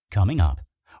Coming up,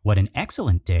 what an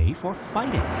excellent day for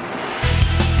fighting.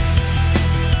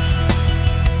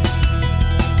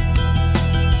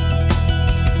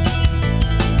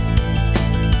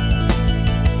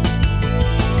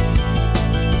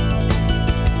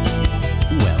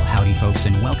 Folks,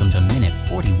 and welcome to Minute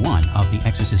 41 of the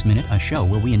Exorcist Minute, a show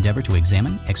where we endeavor to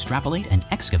examine, extrapolate, and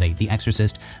excavate the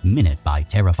Exorcist minute by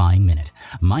terrifying minute.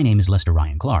 My name is Lester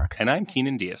Ryan Clark. And I'm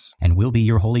Keenan Diaz. And we'll be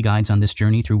your holy guides on this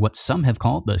journey through what some have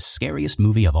called the scariest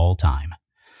movie of all time.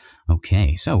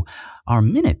 Okay, so our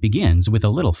minute begins with a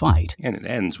little fight. And it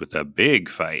ends with a big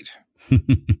fight.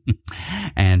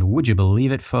 And would you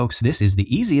believe it, folks? This is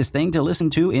the easiest thing to listen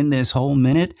to in this whole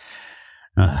minute.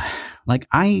 Like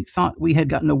I thought we had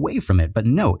gotten away from it, but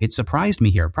no, it surprised me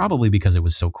here, probably because it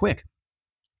was so quick.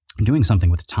 I'm doing something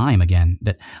with time again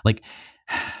that, like,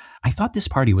 I thought this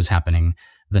party was happening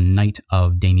the night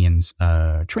of Damien's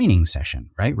training session,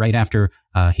 right? Right after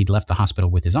he'd left the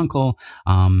hospital with his uncle.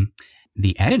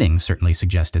 The editing certainly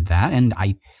suggested that, and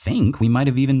I think we might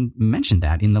have even mentioned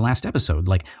that in the last episode.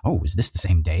 Like, oh, is this the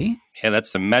same day? Yeah,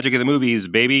 that's the magic of the movies,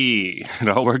 baby. It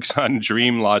all works on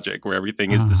dream logic, where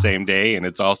everything is the same day, and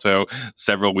it's also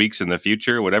several weeks in the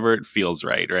future, whatever it feels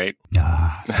right?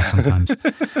 So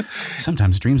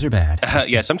sometimes dreams are bad.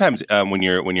 Yeah, sometimes when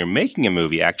you're making a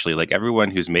movie, actually, like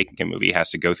everyone who's making a movie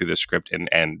has to go through the script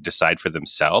and decide for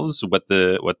themselves what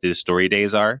the story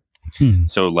days are.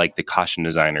 So like the costume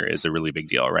designer is a really big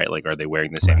deal, right? Like, are they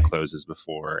wearing the same clothes as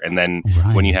before? And then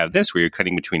when you have this, where you're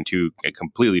cutting between two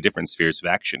completely different spheres of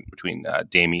action between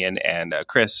Damien and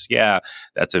Chris, yeah,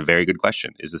 that's a very good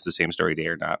question. Is this the same story day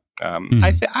or not?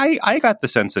 I got the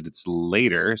sense that it's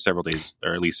later, several days,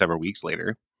 or at least several weeks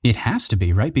later. It has to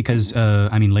be, right? Because,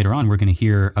 later on, we're going to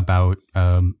hear about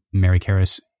Mary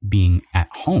Karras being at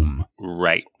home.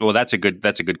 Right. Well, that's a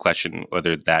good question,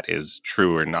 whether that is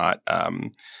true or not.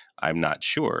 I'm not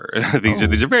sure. These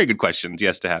are very good questions.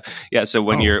 Yes, to have. Yeah. So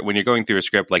when you're going through a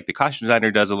script, like the costume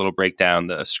designer does a little breakdown,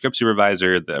 the script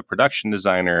supervisor, the production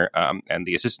designer, and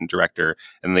the assistant director,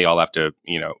 and they all have to,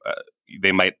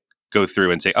 they might go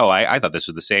through and say, oh, I thought this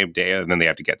was the same day. And then they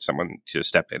have to get someone to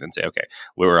step in and say, okay,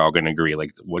 we're all going to agree.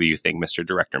 Like, what do you think, Mr.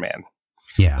 Director Man?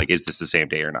 Yeah. Like, is this the same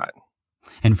day or not?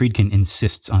 And Friedkin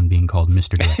insists on being called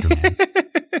Mr. Director Man.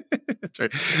 That's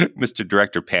right. Mr.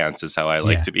 Director Pants is how I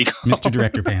like to be called. Mr.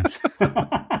 Director Pants.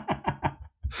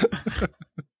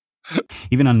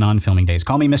 Even on non-filming days,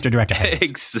 call me Mr. Director Pants.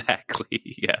 Exactly.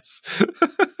 Yes.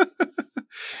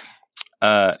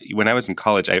 When I was in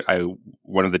college, I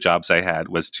one of the jobs I had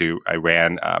was I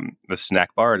ran the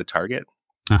snack bar at a Target.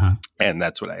 Uh-huh. And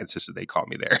that's what I insisted they call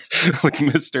me there. Like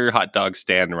Mr. Hot Dog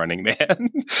Stand Running Man.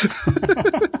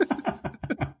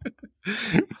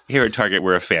 Here at Target,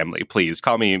 we're a family. Please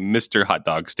call me Mr. Hot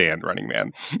Dog Stand Running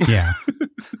Man. Yeah.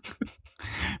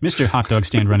 Mr. Hot Dog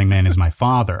Stand Running Man is my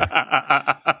father.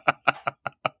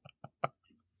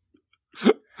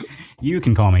 You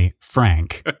can call me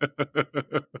Frank.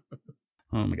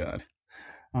 Oh my God.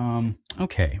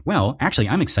 Okay. Well, actually,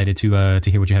 I'm excited to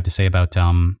hear what you have to say about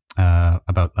the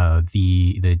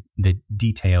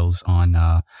details on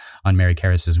Mary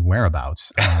Karras'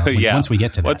 whereabouts. Once we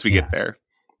get to that. Once we get there.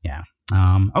 Yeah.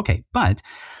 Okay. But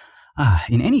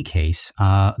in any case,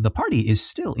 the party is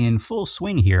still in full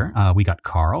swing here. We got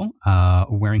Karl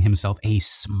wearing himself a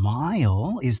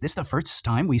smile. Is this the first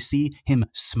time we see him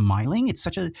smiling? It's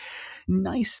such a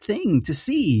nice thing to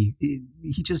see.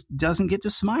 He just doesn't get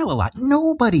to smile a lot.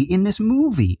 Nobody in this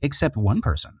movie, except one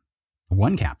person,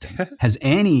 one captain, has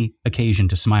any occasion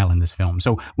to smile in this film.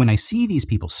 So when I see these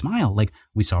people smile, like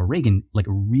we saw Reagan, like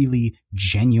really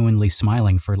genuinely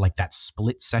smiling for like that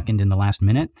split second in the last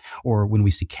minute, or when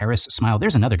we see Karras smile,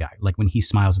 there's another guy. Like when he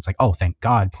smiles, it's like, oh, thank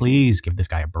God, please give this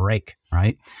guy a break,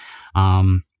 right?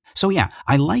 So yeah,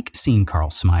 I like seeing Karl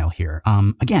smile here.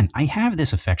 Again, I have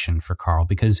this affection for Karl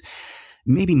because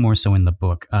maybe more so in the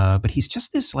book, but he's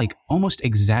just this like almost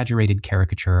exaggerated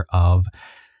caricature of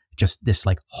just this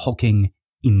like hulking,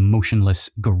 emotionless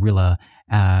gorilla.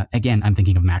 Again, I'm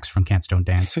thinking of Max from Cats Don't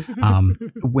Dance,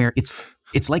 where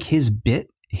it's like his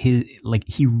bit. He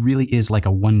really is like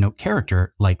a one-note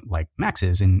character, like Max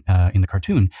is in the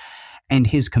cartoon. And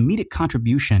his comedic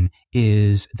contribution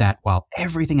is that while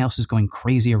everything else is going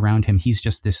crazy around him, he's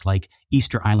just this like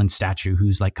Easter Island statue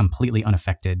who's like completely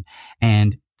unaffected.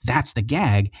 And that's the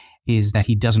gag, is that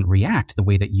he doesn't react the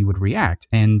way that you would react.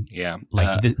 And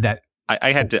that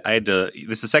I had to.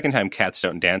 This is the second time Cats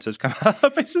Don't Dance has come up,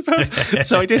 I suppose.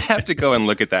 So I did have to go and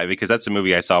look at that because that's a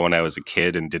movie I saw when I was a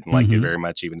kid and didn't like it very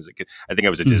much, even as a kid. I think I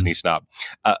was a Disney snob.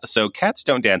 So Cats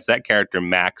Don't Dance. That character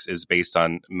Max is based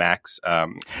on Max.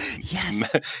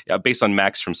 Yes, based on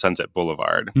Max from Sunset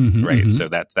Boulevard, right? So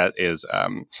that is.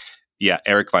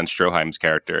 Eric von Stroheim's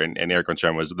character, and Eric von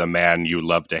Stroheim was the man you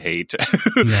love to hate,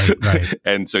 right.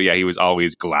 And so he was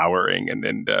always glowering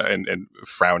and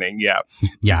frowning,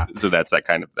 yeah. So that's that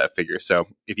kind of that figure. So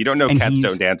if you don't know Cats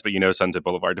Don't Dance, but you know Sunset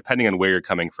Boulevard, depending on where you're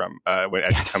coming from, as you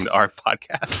come to our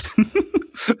podcast.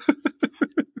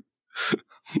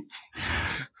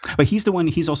 But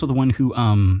he's also the one who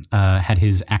had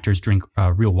his actors drink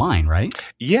real wine, right?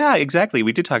 Yeah, exactly.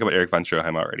 We did talk about Eric von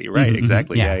Stroheim already, right?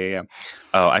 Exactly. Yeah.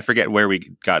 Oh, I forget where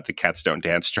we got the Cats Don't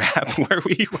Dance strap, where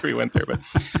we went there,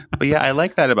 but yeah, I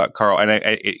like that about Karl. And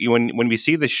when we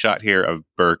see this shot here of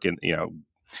Burke and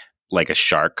like a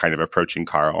shark kind of approaching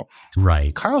Karl.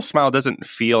 Right. Karl's smile doesn't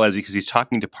feel because he's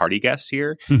talking to party guests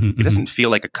here. It doesn't feel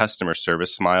like a customer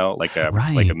service smile, like a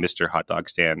Mr. Hot Dog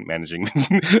stand managing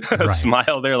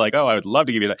smile. They're like, oh, I would love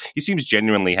to give you that. He seems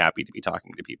genuinely happy to be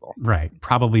talking to people. Right.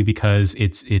 Probably because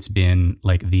it's been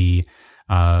like the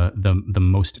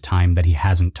most time that he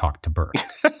hasn't talked to Burke.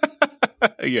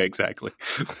 Yeah, exactly.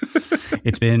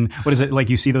 It's been, what is it,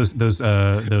 like you see those on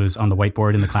the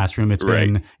whiteboard in the classroom? It's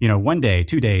been 1 day,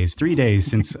 2 days, 3 days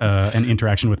since an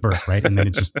interaction with Burke, right? And then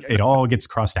it all gets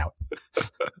crossed out.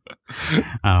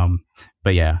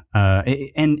 But yeah,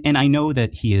 and I know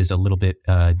that he is a little bit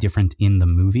different in the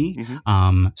movie.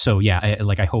 So yeah,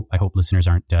 I hope listeners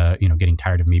aren't getting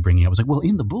tired of me bringing it. I was like, well,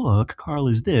 in the book, Karl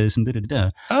is this and da da da.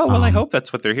 Oh well, I hope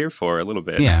that's what they're here for a little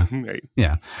bit. Yeah, right.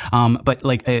 Yeah. But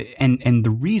and the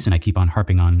reason I keep on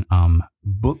harping on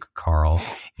book Karl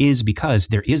is because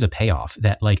there is a payoff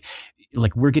that like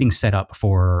we're getting set up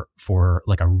for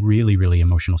like a really, really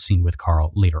emotional scene with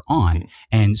Karl later on.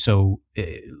 And so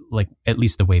at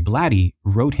least the way Blatty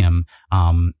wrote him,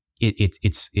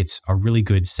 it's a really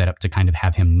good setup to kind of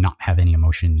have him not have any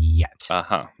emotion yet.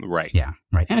 Right. Yeah.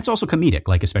 Right. And it's also comedic,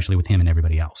 like especially with him and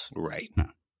everybody else. Right. Yeah.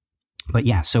 But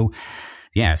yeah, so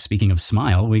yeah, speaking of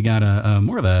smile, we got a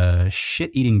more of a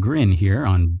shit-eating grin here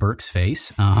on Burke's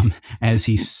face as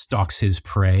he stalks his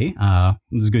prey.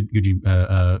 This is good you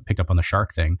picked up on the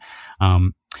shark thing.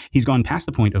 He's gone past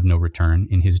the point of no return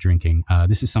in his drinking.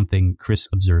 This is something Chris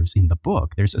observes in the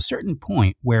book. There's a certain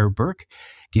point where Burke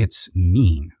gets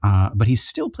mean, but he's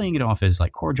still playing it off as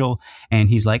like cordial. And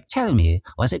he's like, tell me,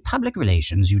 was it public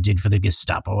relations you did for the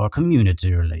Gestapo or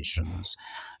community relations?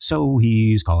 So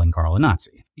he's calling Karl a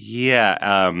Nazi.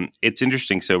 Yeah, it's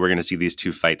interesting. So we're going to see these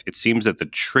two fights. It seems that the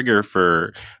trigger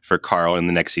for Karl in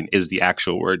the next scene is the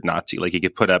actual word Nazi. Like he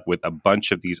could put up with a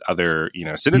bunch of these other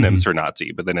synonyms for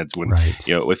Nazi, but then it's when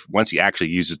if once he actually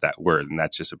uses that word, then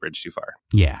that's just a bridge too far.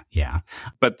 Yeah.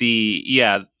 But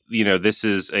this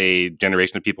is a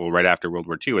generation of people right after World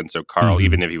War II, and so Karl,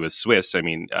 even if he was Swiss, I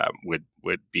mean,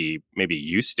 would be maybe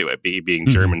used to it, being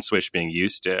German Swiss, being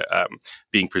used to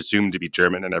being presumed to be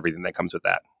German and everything that comes with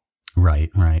that.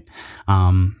 Right.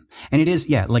 And it is,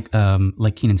 like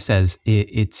Keenan says,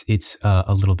 it's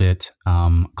a little bit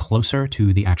closer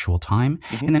to the actual time,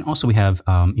 and then also we have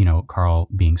Karl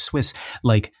being Swiss,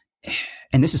 like.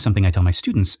 And this is something I tell my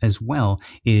students as well,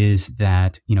 is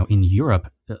that, in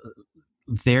Europe,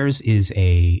 theirs is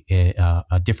a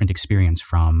different experience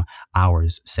from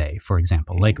ours, say, for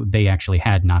example. Like they actually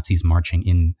had Nazis marching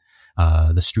in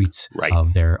the streets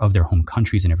of their home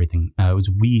countries and everything.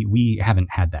 We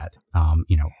haven't had that,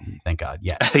 thank God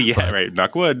yet. But, right.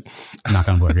 Knock wood. Knock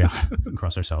on wood, yeah.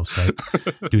 Cross ourselves,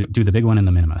 right? Do the big one and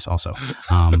the minimus also.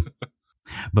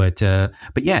 But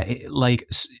yeah,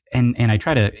 and I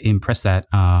try to impress that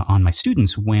on my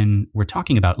students when we're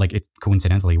talking about, like, it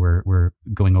coincidentally we're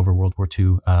going over World War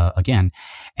II again,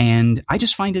 and I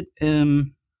just find it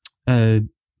a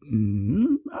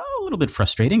little bit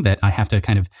frustrating that I have to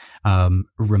kind of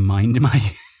remind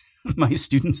my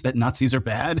students that Nazis are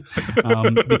bad,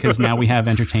 because now we have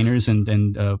entertainers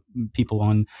and people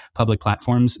on public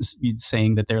platforms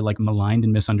saying that they're like maligned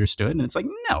and misunderstood, and it's like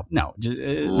no.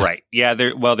 Right? Yeah.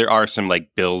 There are some like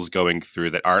bills going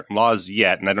through that aren't laws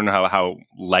yet, and I don't know how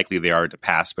likely they are to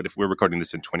pass. But if we're recording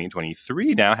this in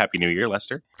 2023 now, Happy New Year,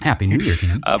 Lester. Happy New Year,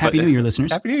 Kenan. Happy New Year,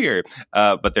 listeners. Happy New Year.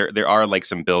 But there are like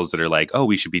some bills that are like, oh,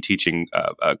 we should be teaching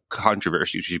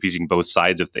controversy. We should be teaching both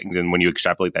sides of things, and when you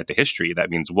extrapolate that to history,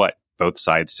 that means what? both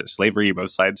sides to slavery, both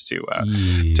sides to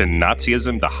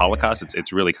Nazism, the Holocaust.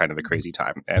 It's really kind of a crazy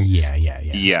time. And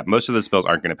yeah, most of those bills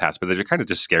aren't going to pass, but they're kind of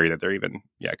just scary that they're even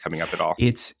coming up at all.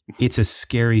 It's a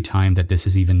scary time that this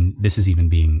is even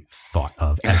being thought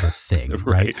of as a thing,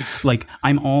 right? Like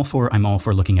I'm all for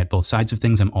looking at both sides of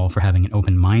things. I'm all for having an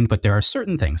open mind, but there are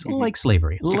certain things like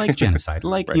slavery, like genocide,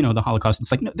 like the Holocaust.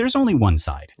 It's like no, there's only one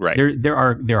side. Right. There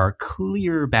are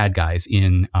clear bad guys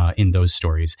in those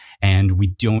stories, and we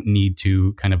don't need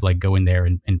to kind of like go in there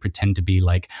and pretend to be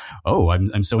like, oh,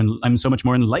 I'm so much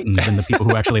more enlightened than the people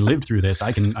who actually lived through this.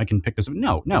 I can pick this up.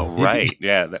 No. Right.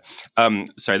 Yeah.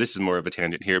 Sorry, this is more of a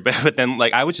tangent here, but then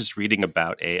like I was just reading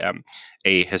about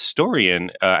a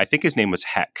historian. I think his name was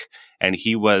Heck, and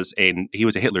he was a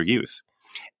Hitler Youth.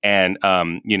 And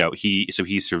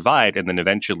he survived, and then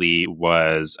eventually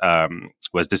was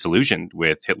disillusioned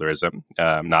with Hitlerism,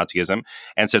 Nazism,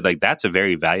 and so like that's a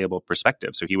very valuable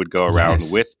perspective. So he would go around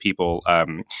with people,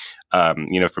 from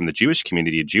the Jewish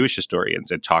community, Jewish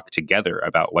historians, and talk together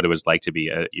about what it was like to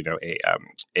be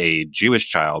a Jewish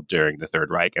child during the Third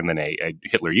Reich, and then a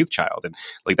Hitler Youth child, and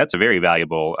like that's a very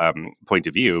valuable point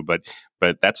of view, but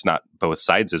that's not both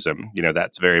sidesism.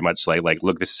 That's very much like,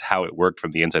 look, this is how it worked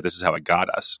from the inside. This is how it got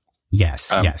us.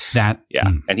 Yes.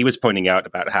 And he was pointing out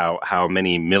about how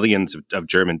many millions of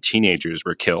German teenagers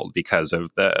were killed because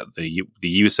of the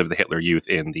use of the Hitler Youth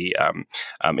in the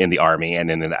army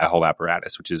and in that whole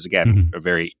apparatus, which is again a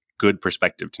very good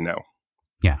perspective to know.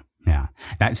 Yeah.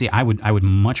 I would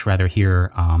much rather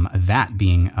hear that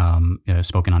being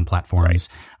spoken on platforms,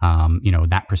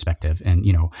 that perspective, and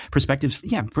perspectives,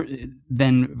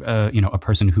 than a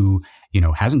person who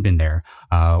hasn't been there,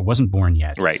 wasn't born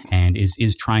yet, right, and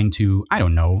is trying to, I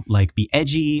don't know, like be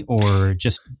edgy or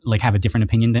just like have a different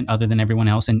opinion other than everyone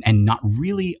else, and not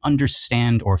really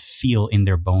understand or feel in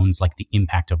their bones like the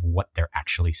impact of what they're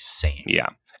actually saying. Yeah.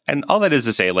 And all that is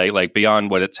to say, like beyond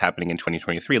what it's happening in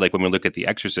 2023, like when we look at The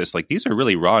Exorcist, like these are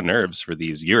really raw nerves for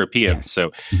these Europeans. Yes.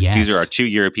 So these are our two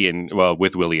European, well,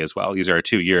 with Willie as well. These are our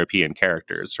two European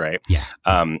characters, right? Yeah.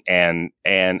 And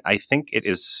I think it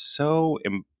is so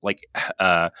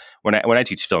when I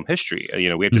teach film history,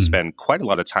 we have to spend quite a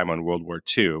lot of time on World War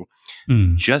II,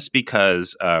 just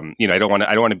because I don't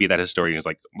want to be that historian who's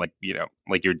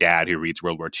like your dad who reads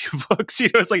World War II books.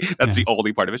 It's like that's the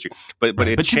only part of history. But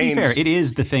to be fair, it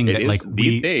is the thing that like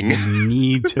we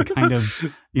need to kind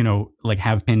of like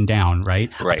have pinned down,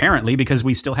 right? Apparently, because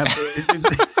we still have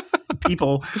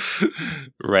people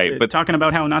but talking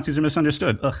about how Nazis are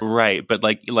misunderstood. Ugh. Right, but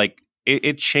like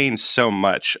it changed so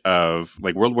much of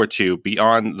like World War II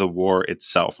beyond the war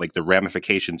itself, like the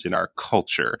ramifications in our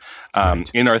culture,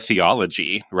 in our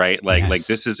theology, right? Like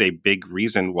this is a big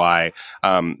reason why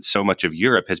so much of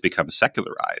Europe has become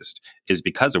secularized is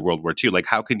because of World War II. Like,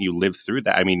 how can you live through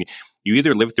that? I mean, you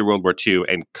either live through World War II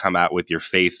and come out with your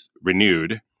faith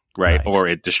renewed, right? Or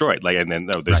it destroyed. Like, and then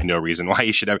there's no reason why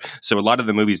you should have. So a lot of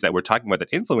the movies that we're talking about that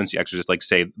influence The Exorcist, like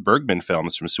say Bergman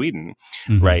films from Sweden,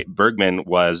 right? Bergman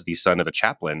was the son of a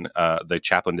chaplain, the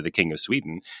chaplain to the King of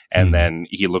Sweden, and then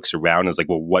he looks around and is like,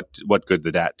 well, what good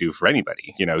did that do for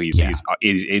anybody?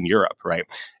 He's in Europe, right?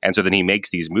 And so then he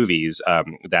makes these movies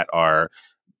that are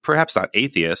perhaps not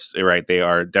atheists, right? They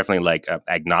are definitely like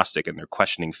agnostic, and they're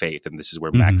questioning faith. And this is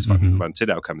where Max von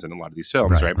Sydow comes in a lot of these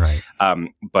films, right?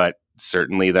 But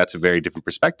certainly that's a very different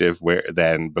perspective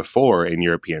than before in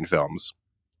European films,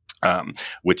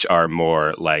 which are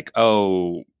more like,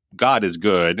 oh, God is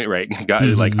good, right? God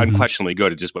is like unquestionably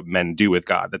good. It's just what men do with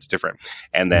God that's different.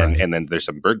 And then there's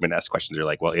some Bergman-esque questions. You're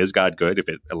like, well, is God good if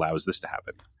it allows this to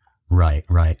happen? Right.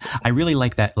 I really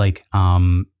like that, like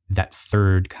that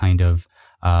third kind of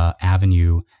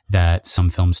avenue that some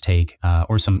films take,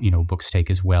 or some, books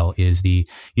take as well, is the,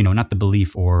 not the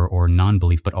belief or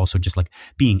non-belief, but also just like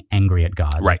being angry at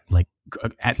God, right? Like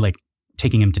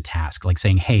taking him to task, like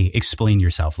saying, "Hey, explain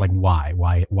yourself. Like, why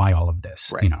all of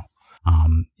this?" Right.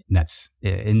 That's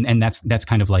that's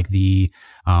kind of like the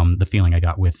feeling I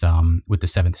got with the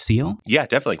Seventh Seal. Yeah,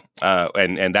 definitely.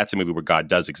 And that's a movie where God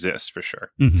does exist for sure.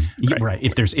 Right.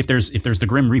 If there's the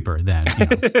Grim Reaper, then.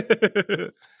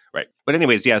 Right. But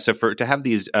anyways, yeah. So to have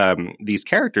these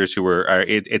characters who were,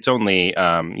 it's only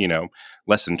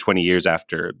less than 20 years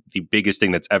after the biggest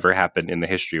thing that's ever happened in the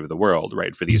history of the world,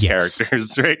 right? For these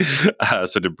characters, right?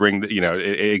 So to bring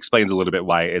it explains a little bit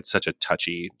why it's such a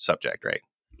touchy subject, right?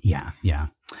 Yeah.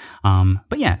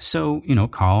 But yeah, so,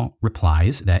 Karl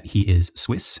replies that he is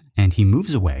Swiss and he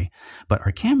moves away, but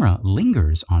our camera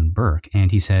lingers on Burke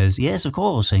and he says, "Yes, of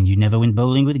course, and you never went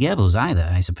bowling with Goebbels either,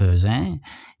 I suppose, eh?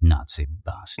 Nazi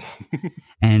bastard."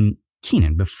 And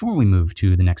Keenan, before we move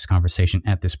to the next conversation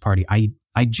at this party, I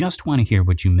just want to hear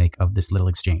what you make of this little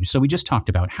exchange. So we just talked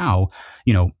about how,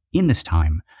 in this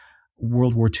time,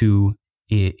 World War II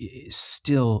is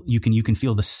still, you can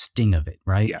feel the sting of it,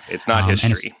 right? Yeah, it's not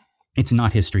history. It's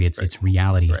not history. It's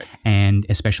reality. Right. And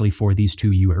especially for these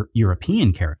two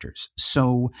European characters.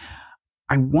 So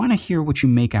I want to hear what you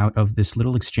make out of this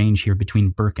little exchange here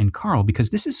between Burke and Karl, because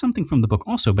this is something from the book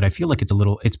also, but I feel like it's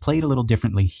played a little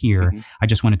differently here. Mm-hmm. I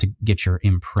just wanted to get your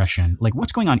impression. Like,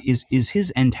 what's going on? Is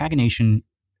his antagonization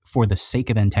for the sake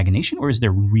of antagonization, or is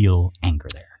there real anger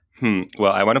there?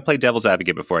 Well, I want to play devil's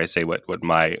advocate before I say what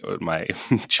my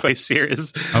choice here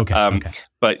is. Okay.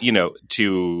 But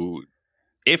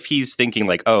if he's thinking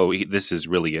like, oh, this is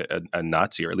really a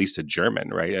Nazi, or at least a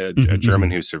German, right? A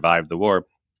German who survived the war.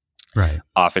 Right.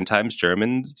 Oftentimes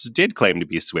Germans did claim to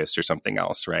be Swiss or something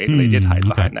else, right? They did hide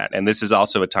behind that. And this is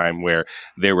also a time where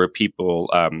there were people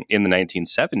in the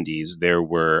 1970s. There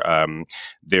were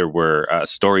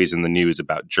stories in the news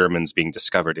about Germans being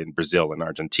discovered in Brazil and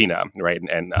Argentina, right?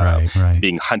 And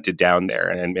being hunted down there,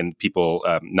 and people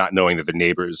not knowing that their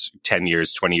neighbors 10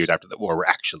 years, 20 years after the war were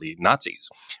actually Nazis,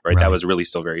 right? That was really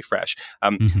still very fresh.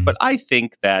 But I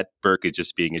think that Burke is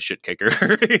just being a shit kicker.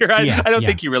 I don't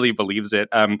think he really believes it.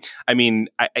 I mean,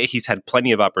 he's had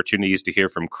plenty of opportunities to hear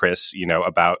from Chris,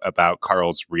 about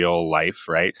Karl's real life,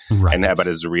 right? And about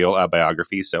his real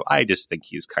biography. So I just think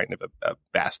he's kind of a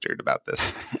bastard about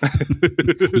this.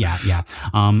 Yeah.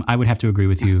 I would have to agree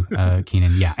with you,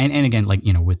 Keenan. Yeah. And again, like,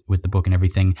 with the book and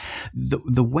everything,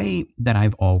 the way that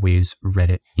I've always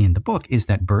read it in the book is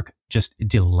that Burke just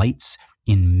delights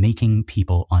in making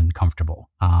people uncomfortable.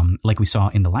 Like we saw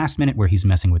in the last minute where he's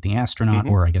messing with the astronaut,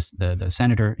 or I guess the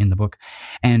senator in the book.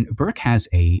 And Burke has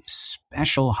a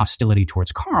special hostility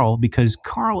towards Karl because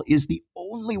Karl is the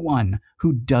only one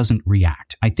who doesn't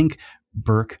react. I think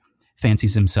Burke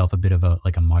fancies himself a bit of a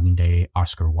modern day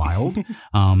Oscar Wilde,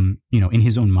 in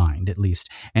his own mind, at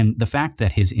least. And the fact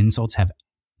that his insults have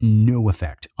no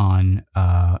effect on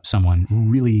someone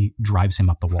really drives him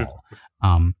up the wall.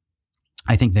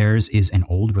 I think theirs is an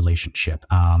old relationship,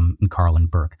 Karl and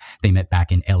Burke. They met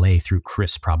back in L.A. through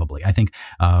Chris, probably. I think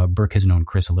Burke has known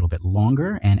Chris a little bit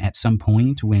longer, and at some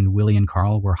point when Willie and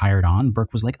Karl were hired on,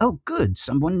 Burke was like, oh, good,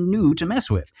 someone new to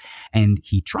mess with. And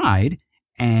he tried,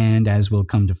 and as we'll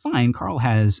come to find, Karl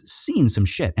has seen some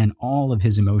shit, and all of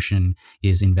his emotion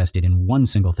is invested in one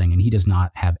single thing, and he does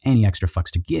not have any extra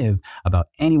fucks to give about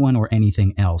anyone or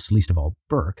anything else, least of all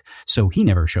Burke. So he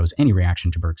never shows any reaction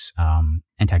to Burke's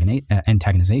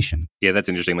antagonization. Yeah, that's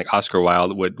interesting. Like Oscar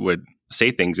Wilde would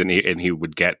say things, and he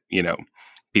would get,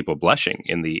 people blushing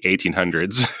in the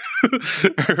 1800s,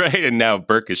 right? And now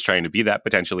Burke is trying to be that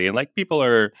potentially, and like people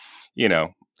are,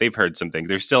 they've heard some things.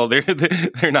 They're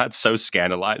not so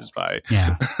scandalized by.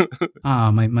 Yeah.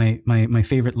 My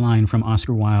favorite line from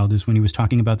Oscar Wilde is when he was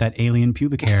talking about that alien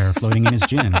pubic hair floating in his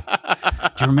gin. Do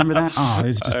you remember that? Oh,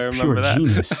 it's just pure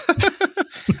genius.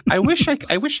 I wish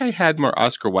I had more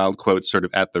Oscar Wilde quotes sort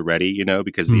of at the ready,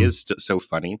 because he is so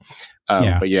funny.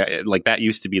 But yeah, like that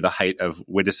used to be the height of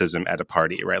witticism at a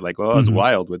party, right? Like, well, as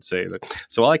Wilde would say.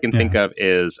 So all I can think of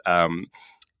is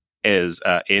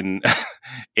in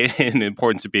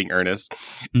Importance of Being Earnest,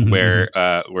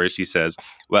 where she says,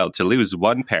 well, to lose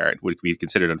one parent would be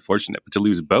considered unfortunate, but to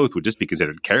lose both would just be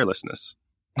considered carelessness.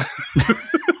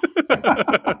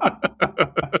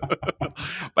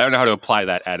 But I don't know how to apply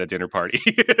that at a dinner party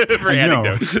for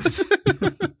anecdotes.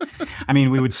 I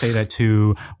mean, we would say that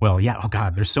too. Well, yeah. Oh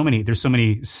God, there's so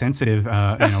many sensitive,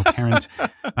 parent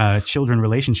children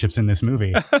relationships in this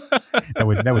movie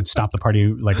that would stop the party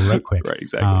like right quick. Right.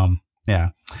 Exactly.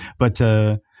 Yeah. But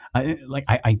I'm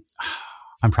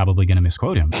probably going to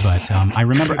misquote him, but I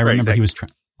remember exactly. He was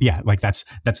yeah, like that's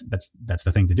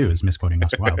the thing to do is misquoting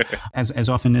Oscar Wilde as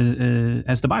often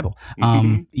as the Bible.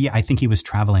 Yeah, I think he was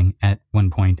traveling at one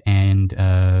point, and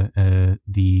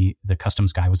the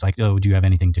customs guy was like, "Oh, do you have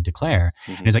anything to declare?"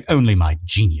 And he's like, "Only my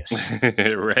genius."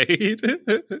 Right.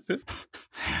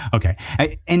 Okay,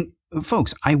 and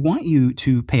folks, I want you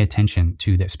to pay attention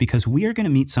to this because we are going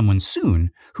to meet someone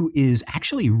soon who is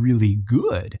actually really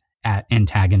good at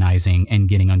antagonizing and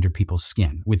getting under people's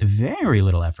skin with very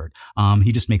little effort.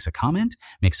 He just makes a comment,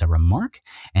 makes a remark,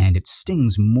 and it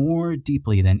stings more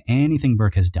deeply than anything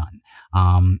Burke has done.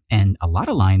 And a lot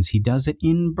of lines, he does it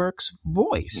in Burke's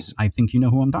voice. I think you know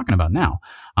who I'm talking about now.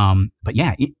 But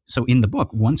yeah, so in the book,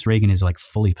 once Regan is like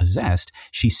fully possessed,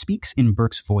 she speaks in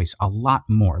Burke's voice a lot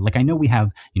more. Like I know we have,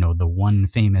 the one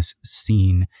famous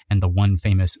scene and the one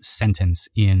famous sentence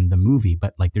in the movie,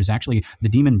 but like there's actually the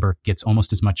demon Burke gets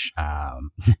almost as much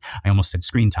much, I almost said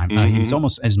screen time. It's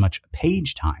almost as much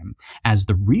page time as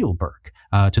the real Burke,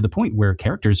 to the point where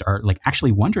characters are like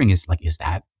actually wondering, is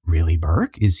that really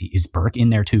Burke? Is Burke in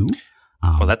there too?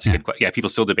 Well, that's a good question. Yeah, people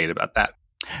still debate about that.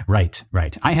 Right.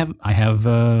 I have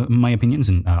my opinions,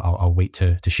 and I'll wait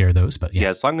to share those. But yeah,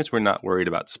 as long as we're not worried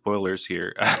about spoilers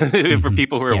here for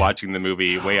people who are watching the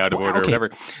movie way out of order or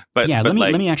whatever. But yeah, but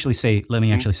let me actually say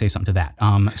something to that.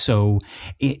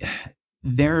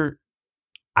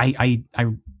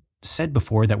 I said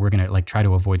before that we're going to like try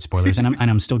to avoid spoilers, and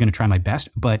I'm still going to try my best,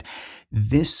 but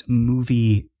this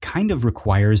movie kind of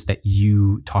requires that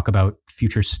you talk about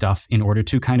future stuff in order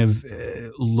to kind of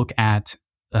look at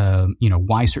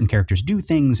why certain characters do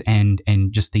things and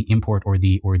just the import or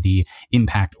the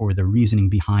impact or the reasoning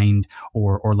behind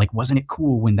or like, wasn't it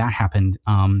cool when that happened?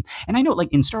 And I know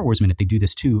like in Star Wars Minute, they do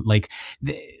this too. Like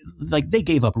they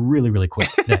gave up really, really quick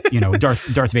that,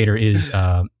 Darth Vader is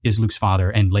Luke's father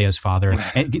and Leia's father.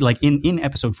 And like in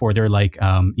episode 4, they're like,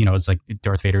 it's like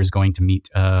Darth Vader is going to meet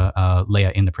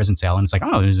Leia in the prison cell. And it's like,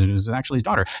 oh, it was actually his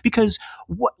daughter. Because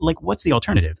what's the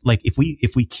alternative? Like if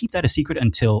we keep that a secret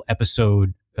until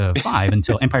episode 5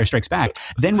 until Empire Strikes Back,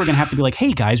 then we're going to have to be like,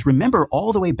 hey guys, remember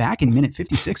all the way back in minute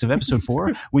 56 of episode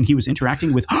 4 when he was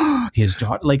interacting with his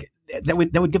daughter? Like that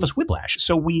would give us whiplash.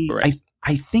 So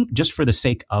I think just for the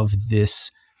sake of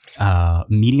this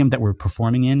medium that we're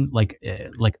performing in, like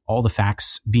all the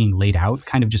facts being laid out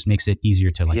kind of just makes it easier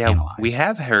to analyze. We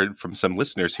have heard from some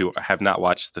listeners who have not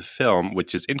watched the film,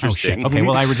 which is interesting. Oh, shit. Okay,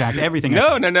 well, I reject everything.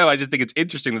 No. I just think it's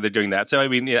interesting that they're doing that. So I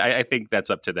mean, I think that's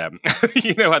up to them.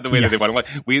 How the way that they want to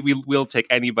watch. We'll take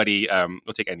anybody.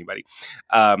 We'll take anybody.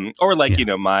 Or like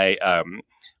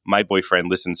my boyfriend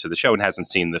listens to the show and hasn't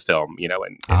seen the film, in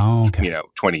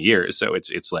 20 years. So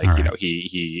it's like, right.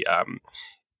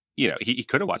 He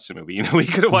could have watched the movie. We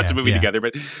could have watched the movie together.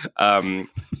 But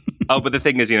but the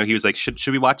thing is, he was like, should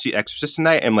we watch The Exorcist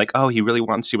tonight? And I'm like, oh, he really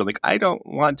wants to. But like, I don't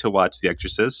want to watch The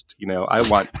Exorcist. I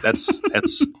want that's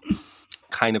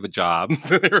kind of a job,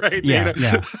 right? Yeah.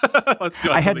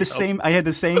 I had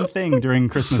the same thing during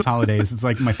Christmas holidays. It's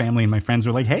like my family and my friends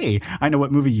were like, hey, I know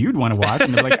what movie you'd want to watch.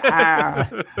 And they're like,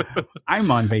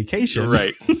 I'm on vacation.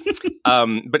 Right.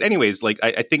 But anyways, like,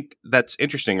 I think that's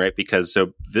interesting, right? Because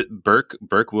so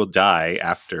Burke will die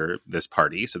after this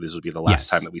party. So this will be the last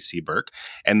time that we see Burke.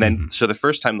 And then, so the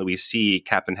first time that we see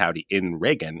Captain Howdy in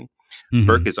Reagan,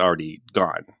 Burke is already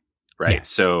gone. Right. Yes.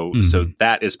 So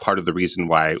that is part of the reason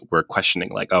why we're questioning,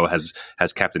 like, oh, has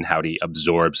Captain Howdy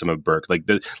absorbed some of Burke? Like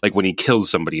when he kills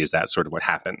somebody, is that sort of what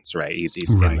happens? Right. He's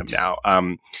in them now.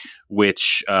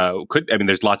 Which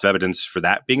there's lots of evidence for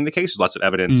that being the case. There's lots of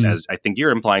evidence, as I think you're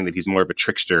implying, that he's more of a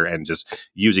trickster and just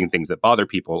using things that bother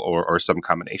people, or some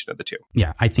combination of the two.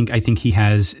 Yeah, I think he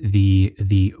has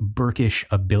the Burkish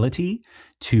ability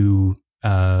to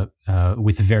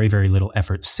with very, very little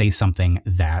effort say something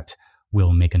that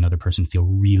will make another person feel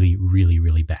really, really,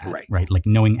 really bad. Right. Like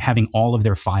having all of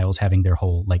their files, having their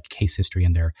whole like case history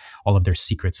and all of their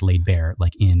secrets laid bare,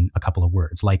 like in a couple of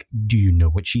words. Like, do you know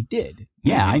what she did?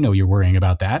 Yeah, I know you're worrying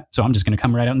about that. So I'm just going to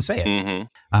come right out and say it.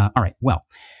 All right. Well,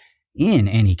 in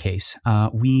any case,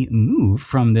 we move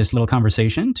from this little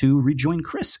conversation to rejoin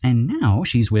Chris. And now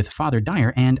she's with Father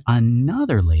Dyer and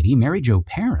another lady, Mary Jo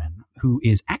Perrin, who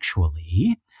is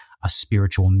actually a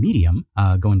spiritual medium,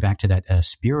 going back to that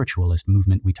spiritualist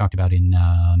movement we talked about in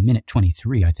minute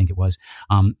 23, I think it was.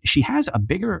 She has a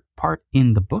bigger part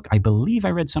in the book. I believe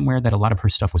I read somewhere that a lot of her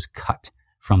stuff was cut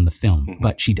from the film,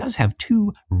 but she does have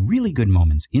 2 really good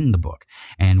moments in the book,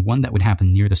 and one that would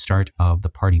happen near the start of the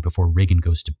party before Reagan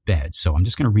goes to bed. So I'm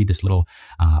just going to read this little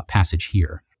passage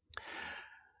here.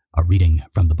 A reading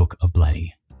from the Book of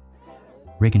Blatty.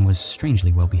 Reagan was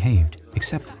strangely well behaved,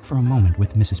 except for a moment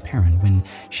with Mrs. Perrin when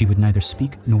she would neither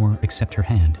speak nor accept her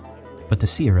hand. But the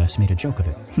seeress made a joke of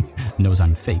it. Knows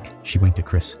I'm fake, she winked at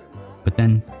Chris. But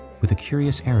then, with a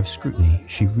curious air of scrutiny,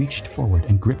 she reached forward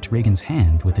and gripped Reagan's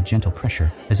hand with a gentle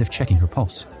pressure, as if checking her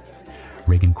pulse.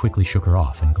 Reagan quickly shook her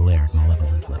off and glared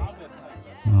malevolently.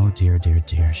 Oh dear, dear,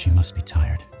 dear, she must be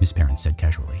tired, Miss Perrin said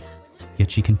casually. Yet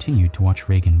she continued to watch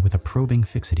Reagan with a probing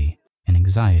fixity, an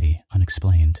anxiety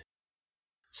unexplained.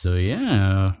 So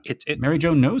yeah, Mary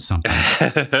Jo knows something.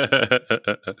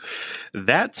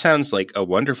 That sounds like a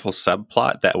wonderful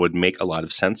subplot that would make a lot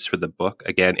of sense for the book.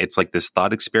 Again, it's like this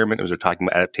thought experiment as we're talking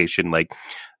about adaptation. Like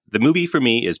the movie for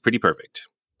me is pretty perfect,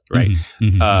 right?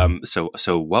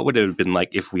 So what would it have been like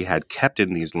if we had kept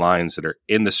in these lines that are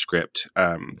in the script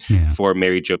for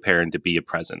Mary Jo Perrin to be a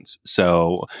presence?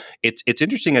 So it's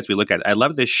interesting as we look at it. I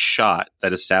love this shot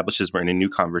that establishes we're in a new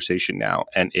conversation now,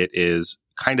 and it is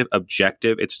kind of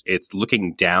objective. It's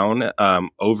looking down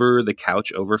over the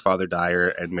couch over Father Dyer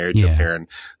and Mary Jo Perrin.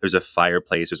 There's a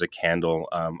fireplace, there's a candle,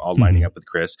 all lining up with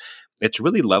Chris. It's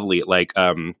really lovely. Like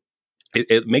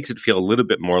it makes it feel a little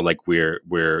bit more like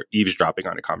we're eavesdropping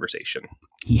on a conversation.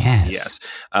 Yes.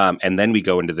 And then we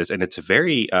go into this, and it's a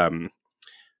very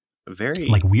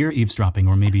like we're eavesdropping,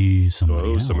 or maybe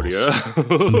somebody else.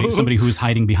 Somebody who's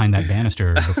hiding behind that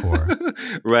banister before.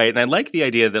 Right. And I like the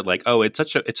idea that like,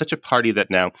 it's such a party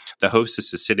that now the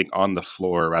hostess is sitting on the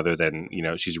floor rather than,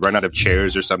 she's run out of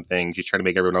chairs or something. She's trying to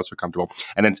make everyone else feel comfortable.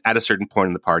 And then it's at a certain point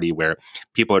in the party where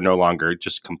people are no longer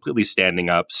just completely standing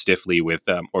up stiffly with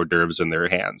hors d'oeuvres in their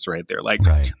hands, right? They're like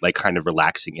kind of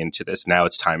relaxing into this. Now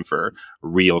it's time for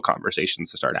real conversations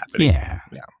to start happening.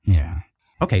 Yeah.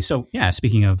 Okay, so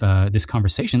speaking of this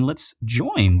conversation, let's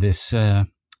join this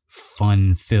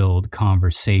fun-filled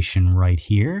conversation right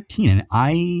here. Keenan,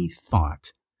 I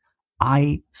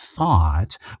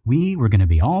thought we were going to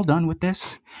be all done with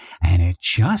this, and it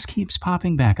just keeps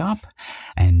popping back up.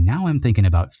 And now I'm thinking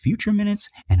about future minutes,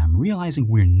 and I'm realizing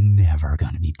we're never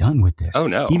going to be done with this. Oh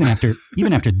no! Even after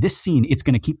this scene, it's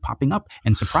going to keep popping up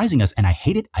and surprising us. And I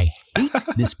hate it. I hate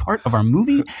this part of our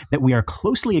movie that we are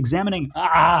closely examining.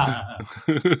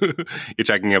 You're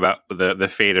talking about the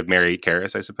fate of Mary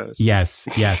Karras, I suppose. Yes.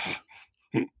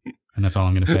 And that's all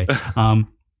I'm going to say.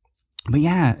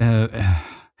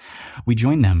 We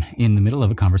join them in the middle of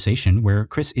a conversation where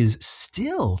Chris is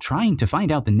still trying to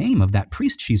find out the name of that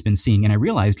priest she's been seeing. And I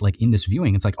realized, like, in this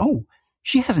viewing, it's like, oh,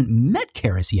 she hasn't met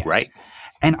Karras yet. Right.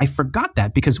 And I forgot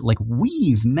that because, like,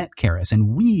 we've met Karras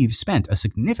and we've spent a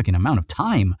significant amount of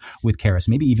time with Karras,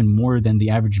 maybe even more than the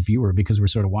average viewer, because we're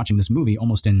sort of watching this movie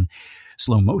almost in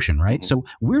slow motion, right? So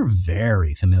we're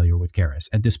very familiar with Karras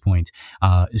at this point.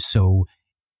 So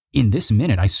in this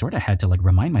minute, I sort of had to like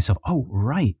remind myself, oh,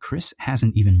 right, Chris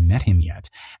hasn't even met him yet.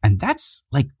 And that's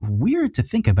like weird to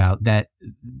think about. That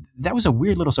was a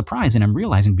weird little surprise. And I'm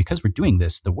realizing, because we're doing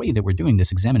this, the way that we're doing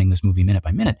this, examining this movie minute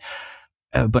by minute,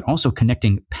 but also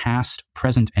connecting past,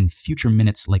 present, and future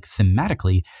minutes, like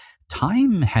thematically,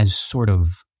 time has sort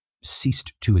of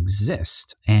ceased to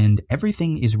exist and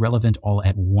everything is relevant all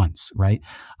at once, right?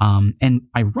 And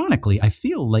ironically, I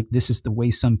feel like this is the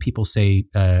way some people say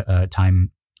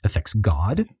time affects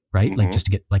God, right? Mm-hmm. Like, just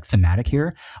to get like thematic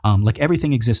here, like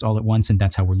everything exists all at once, and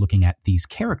that's how we're looking at these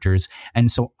characters.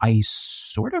 And so I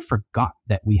sort of forgot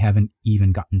that we haven't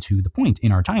even gotten to the point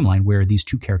in our timeline where these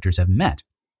two characters have met.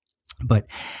 But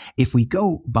if we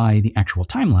go by the actual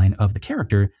timeline of the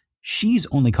character, she's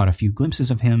only caught a few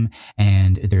glimpses of him,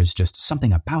 and there's just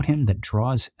something about him that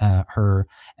draws her,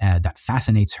 that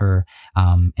fascinates her.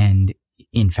 And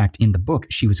in fact, in the book,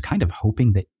 she was kind of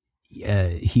hoping that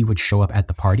he would show up at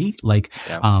the party. Like,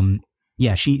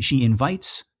 she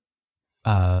invites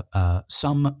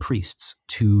some priests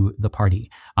to the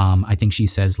party. I think she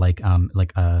says like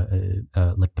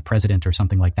the president or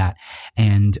something like that.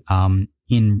 And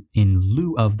in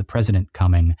lieu of the president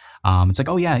coming, it's like,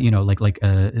 oh yeah,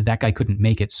 that guy couldn't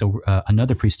make it, so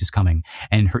another priest is coming.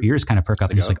 And her ears kind of perk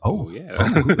up, and she's like,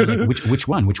 which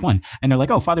one? And they're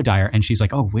like, oh, Father Dyer. And she's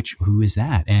like, oh, who is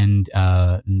that? And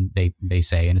they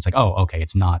say, and it's like, oh, okay,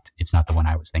 it's not the one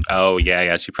I was thinking. Oh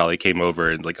yeah, she probably came over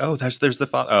and like, oh, there's the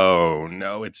father. Oh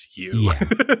no, it's you. Yeah,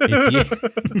 it's you.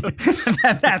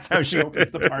 That's how she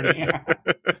opens the party.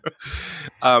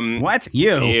 What?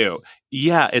 You?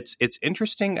 Yeah, it's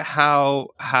interesting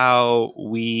how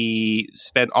we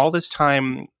spent all this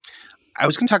time. I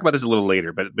was going to talk about this a little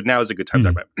later, but now is a good time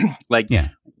to talk about it.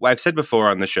 I've said before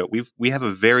on the show, we have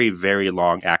a very, very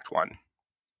long Act 1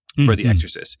 for The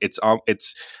Exorcist. I'll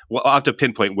have to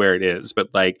pinpoint where it is,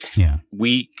 but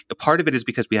part of it is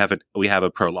because we have a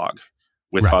prologue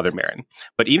with Father Merrin.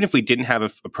 But even if we didn't have a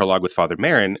prologue with Father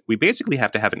Merrin, we basically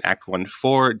have to have an Act 1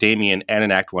 for Damien and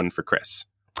an Act 1 for Chris.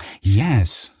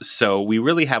 Yes. So we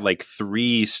really have like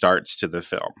 3 starts to the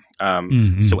film.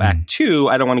 So Act 2,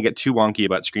 I don't want to get too wonky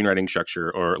about screenwriting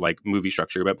structure or like movie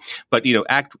structure, but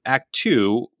Act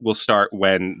 2 will start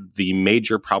when the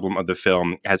major problem of the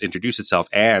film has introduced itself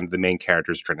and the main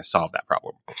characters are trying to solve that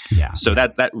problem. Yeah. So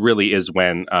that really is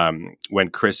when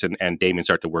Chris and Damien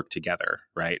start to work together,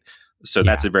 right? So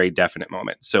that's a very definite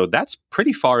moment. So that's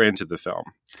pretty far into the film.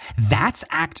 That's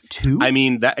Act 2? I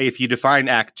mean, that if you define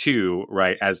Act 2,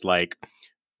 right, as like,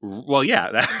 well,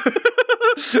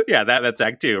 that's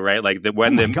Act 2, right? Like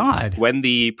when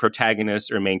the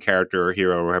protagonist or main character or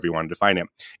hero, or however you want to define it,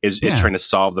 is trying to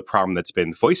solve the problem that's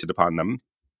been foisted upon them,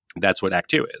 that's what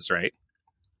Act 2 is, right?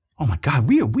 Oh my God,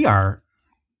 we are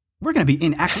we're going to be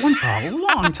in Act 1 for a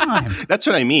long time. That's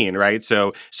what I mean, right?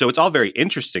 So it's all very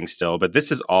interesting still, but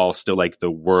this is all still like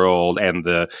the world and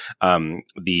the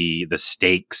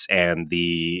stakes and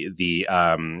the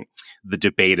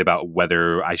debate about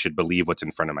whether I should believe what's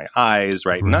in front of my eyes,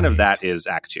 right? None of that is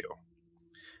Act 2.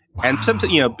 Wow. And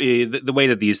sometimes, the way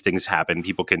that these things happen,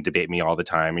 people can debate me all the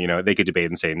time. They could debate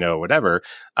and say no, whatever.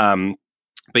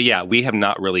 But yeah, we have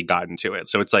not really gotten to it.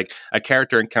 So it's like a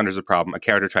character encounters a problem, a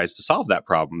character tries to solve that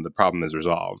problem, the problem is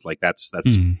resolved. Like that's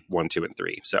 1, 2, and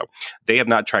 3. So they have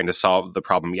not tried to solve the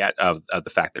problem yet of the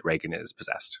fact that Reagan is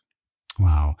possessed.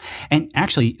 Wow. And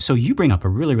actually, so you bring up a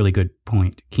really, really good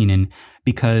point, Keenan,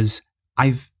 because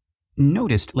I've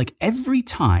noticed like every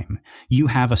time you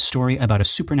have a story about a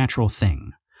supernatural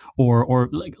thing, or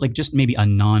like just maybe a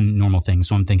non-normal thing.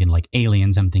 So I'm thinking like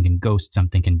aliens, I'm thinking ghosts, I'm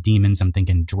thinking demons, I'm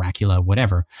thinking Dracula,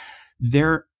 whatever.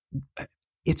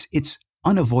 It's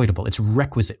unavoidable. It's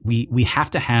requisite. We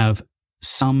have to have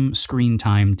some screen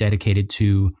time dedicated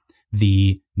to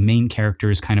the main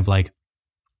characters kind of like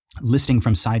listing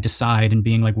from side to side and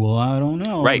being like, well, I don't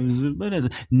know. Right.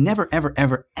 Never, ever,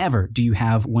 ever, ever do you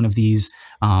have one of these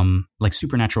like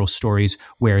supernatural stories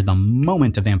where the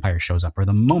moment a vampire shows up or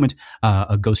the moment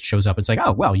a ghost shows up, it's like,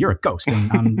 oh, well, you're a ghost.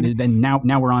 And then now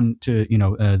we're on to,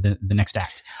 the next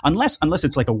act. Unless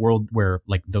it's like a world where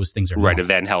like those things are right, normal. a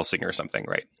Van Helsing or something,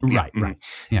 right? Right, yeah. right.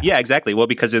 Yeah, exactly. Well,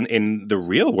 because in the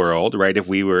real world, right, if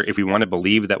we want to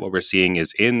believe that what we're seeing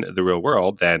is in the real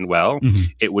world, then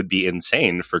it would be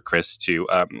insane for Chris to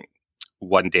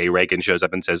one day Reagan shows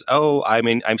up and says, "Oh,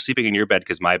 I'm sleeping in your bed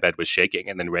because my bed was shaking,"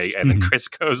 and then then Chris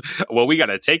goes, "Well, we got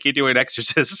to take you to an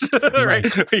exorcist, right?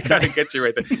 We got to get you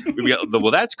right there." Well,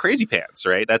 that's crazy pants,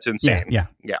 right? That's insane. Yeah.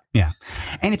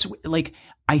 And it's like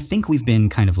I think we've been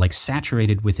kind of like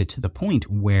saturated with it to the point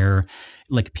where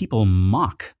like people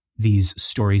mock these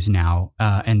stories now,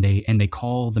 and they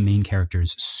call the main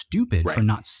characters stupid for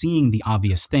not seeing the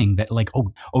obvious thing that like,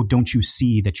 oh, don't you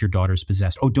see that your daughter's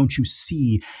possessed? Oh, don't you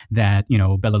see that,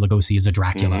 Bela Lugosi is a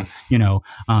Dracula,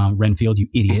 Renfield, you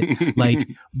idiot. Like,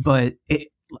 but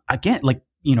again, like,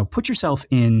 put yourself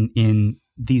in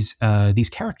these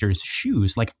characters'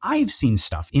 shoes. Like I've seen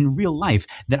stuff in real life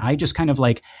that I just kind of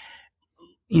like,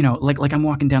 like I'm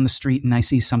walking down the street and I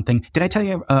see something. Did I tell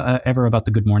you ever about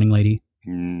the Good Morning Lady?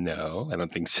 No, I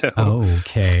don't think so.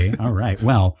 Okay. All right.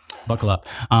 Well, buckle up.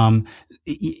 Me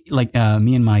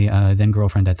and my then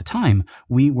girlfriend at the time,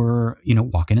 we were,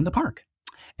 walking in the park,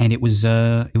 and it was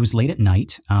late at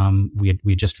night. We had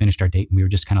just finished our date, and we were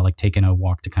just kind of like taking a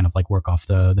walk to kind of like work off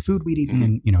the food we'd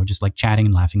eaten, and just like chatting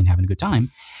and laughing and having a good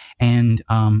time. And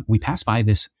we passed by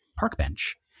this park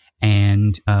bench.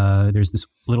 And there's this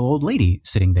little old lady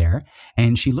sitting there,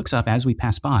 and she looks up as we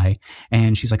pass by,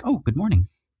 and she's like, "Oh, good morning."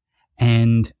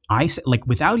 And I said, like,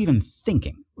 without even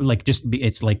thinking, like, just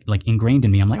it's like ingrained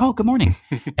in me. I'm like, "Oh, good morning,"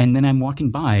 and then I'm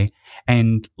walking by,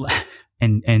 and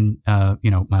my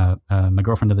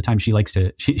girlfriend at the time, she likes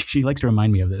to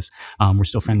remind me of this. We're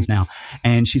still friends now,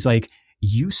 and she's like,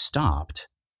 "You stopped,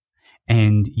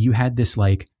 and you had this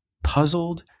like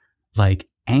puzzled, like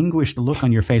anguished look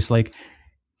on your face, like."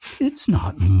 It's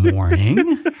not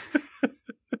morning,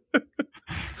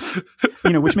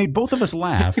 which made both of us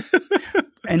laugh.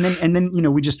 And then,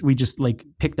 we just like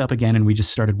picked up again and we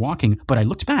just started walking, but I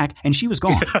looked back and she was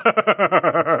gone.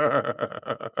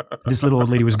 This little old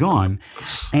lady was gone.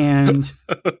 And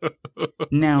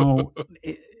now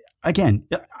again,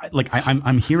 like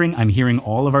I'm hearing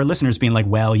all of our listeners being like,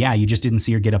 well, yeah, you just didn't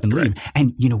see her get up and leave. Right.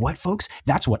 And you know what, folks?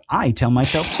 That's what I tell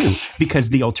myself too, because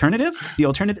the alternative,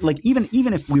 like even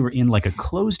if we were in like a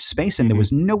closed space and there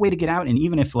was no way to get out, and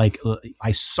even if like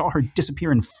I saw her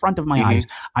disappear in front of my eyes,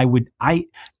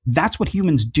 that's what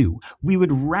humans do. We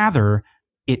would rather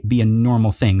it be a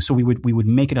normal thing. So we would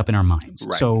make it up in our minds.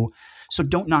 Right. So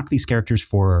don't knock these characters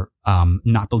for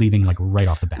not believing like right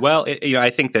off the bat. Well, I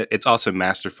think that it's also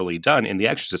masterfully done in The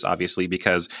Exorcist, obviously,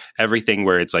 because everything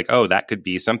where it's like, oh, that could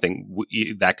be something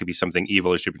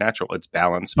evil or supernatural. It's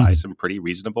balanced by some pretty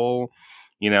reasonable,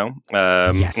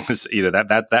 yes.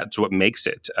 That's what makes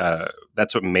it.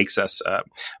 That's what makes us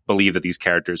believe that these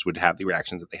characters would have the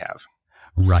reactions that they have.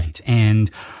 Right.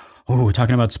 And we're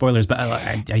talking about spoilers, but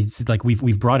it's like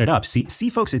we've brought it up. See,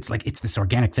 folks, it's like it's this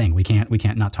organic thing. We can't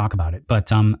not talk about it.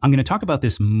 But I'm going to talk about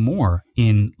this more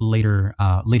in later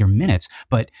minutes.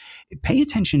 But pay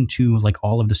attention to like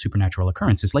all of the supernatural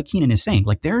occurrences. Like Keenan is saying,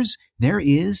 like there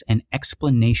is an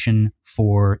explanation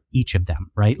for each of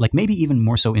them, right? Like maybe even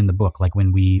more so in the book, like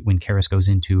when Karis goes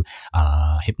into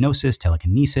hypnosis,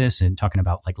 telekinesis, and talking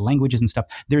about like languages and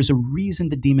stuff. There's a reason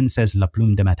the demon says la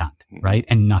plume de ma tante, right,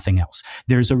 and nothing else.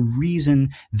 There's a reason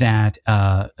that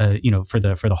for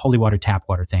the holy water tap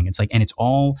water thing. It's like, and it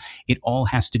all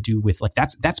has to do with like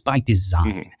that's by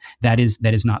design. That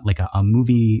is not like a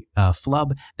movie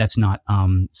flub. That's not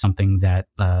something that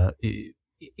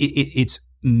it's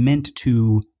meant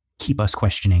to keep us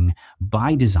questioning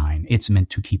by design. It's meant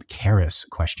to keep Karis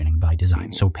questioning by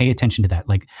design. So pay attention to that.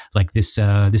 Like this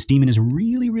demon is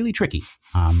really, really tricky.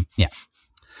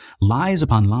 Lies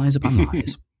upon lies upon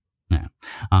lies. Yeah.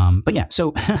 But yeah,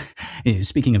 so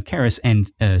speaking of Karis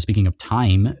and speaking of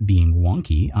time being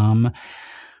wonky,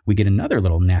 we get another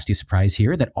little nasty surprise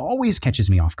here that always catches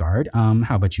me off guard.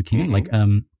 How about you, Keenan? Like,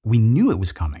 we knew it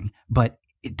was coming, but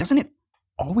doesn't it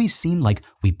always seem like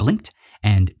we blinked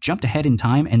and jumped ahead in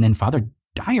time, and then Father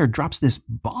Dyer drops this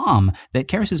bomb that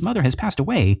Karis's mother has passed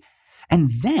away, and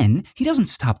then he doesn't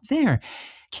stop there.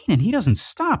 Keenan, he doesn't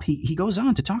stop. He goes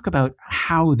on to talk about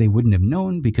how they wouldn't have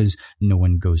known because no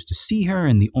one goes to see her,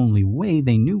 and the only way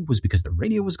they knew was because the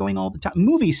radio was going all the time.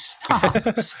 Movie,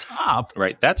 stop, stop.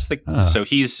 Right. That's so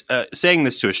he's saying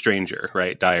this to a stranger,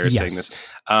 right? Dyer is saying this.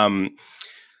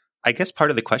 I guess part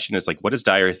of the question is like, what does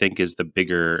Dyer think is the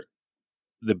bigger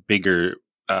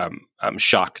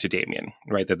shock to Damien,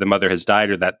 right? That the mother has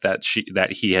died, or that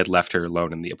he had left her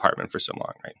alone in the apartment for so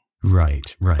long, right?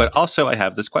 Right. But also I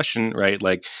have this question, right?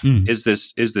 Like, is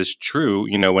this true?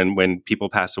 You know, when people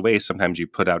pass away, sometimes you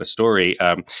put out a story.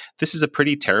 This is a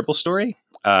pretty terrible story.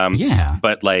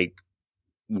 But like,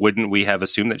 wouldn't we have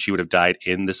assumed that she would have died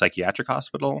in the psychiatric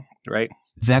hospital, right?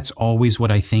 That's always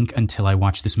what I think until I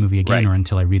watch this movie again, or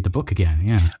until I read the book again.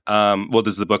 Yeah. Well,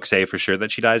 does the book say for sure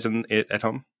that she dies at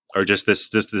home, or just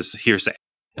this hearsay?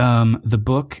 The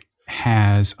book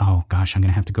has. Oh gosh, I'm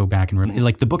gonna have to go back and remember.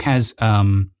 Like the book has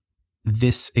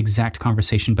this exact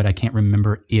conversation, but I can't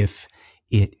remember if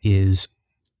it's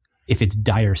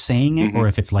Dyer saying it or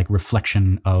if it's like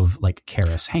reflection of like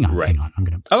Karis. Hang on. I'm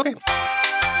gonna. Okay.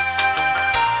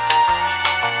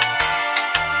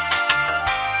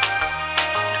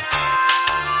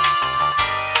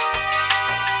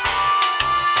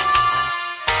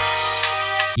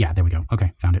 Yeah, there we go.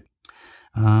 Okay, found it.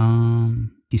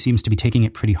 He seems to be taking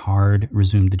it pretty hard,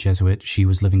 resumed the Jesuit. She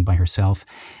was living by herself,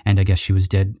 and I guess she was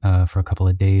dead for a couple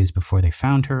of days before they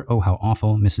found her. Oh, how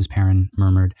awful, Mrs. Perrin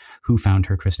murmured. Who found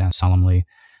her? Chris asked solemnly.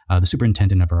 The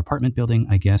superintendent of her apartment building.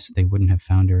 I guess they wouldn't have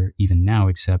found her even now,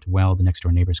 except, well, the next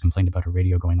door neighbors complained about her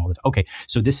radio going all the time. Okay,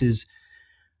 so this is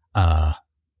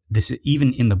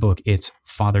even in the book, it's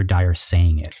Father Dyer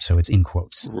saying it, so it's in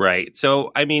quotes. Right.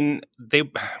 So, I mean,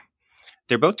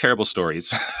 they're both terrible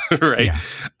stories, right? Yeah.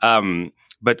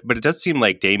 But it does seem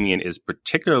like Damien is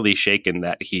particularly shaken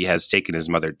that he has taken his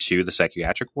mother to the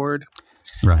psychiatric ward.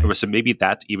 Right. So maybe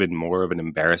that's even more of an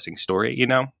embarrassing story, you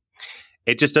know?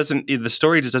 It just doesn't, the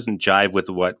story just doesn't jive with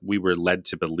what we were led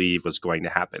to believe was going to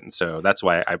happen. So that's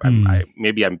why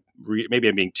maybe I'm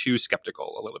being too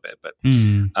skeptical a little bit,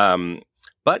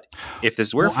 but if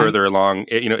this were further along,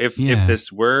 you know, if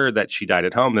this were that she died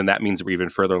at home, then that means we're even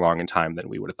further along in time than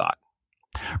we would have thought.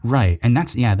 Right. And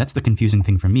that's the confusing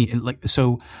thing for me.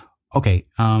 So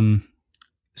I'm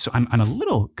a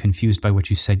little confused by what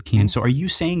you said, Keenan. So are you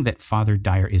saying that Father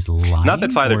Dyer is lying? Not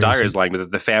that Father Dyer is lying, but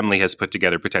that the family has put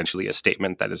together potentially a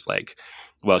statement that is like,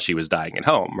 well, she was dying at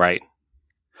home, right?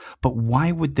 But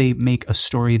why would they make a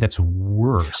story that's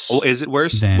worse? Well, is it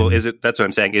worse? That's what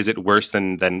I'm saying. Is it worse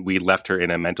than we left her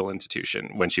in a mental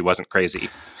institution when she wasn't crazy?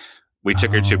 We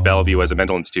took her to Bellevue as a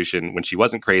mental institution when she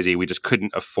wasn't crazy. We just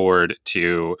couldn't afford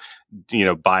to,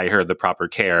 buy her the proper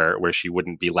care where she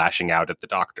wouldn't be lashing out at the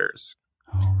doctors,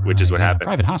 which is what happened.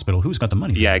 Private hospital. Who's got the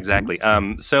money? Yeah, exactly.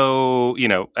 So,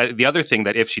 the other thing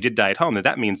that if she did die at home,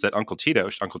 that means that Uncle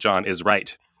John is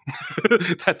right.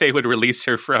 That they would release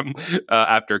her from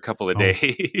after a couple of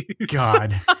days.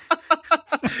 God.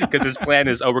 Because his plan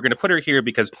is, we're going to put her here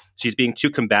because she's being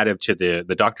too combative to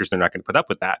the doctors. They're not going to put up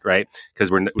with that, right? Because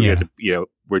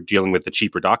we're dealing with the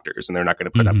cheaper doctors, and they're not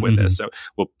going to put up with this. So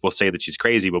we'll say that she's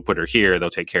crazy. We'll put her here. They'll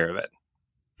take care of it.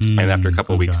 And after a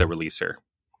couple of weeks, they'll release her.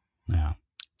 Yeah,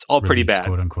 it's all pretty bad,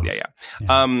 quote unquote. Yeah.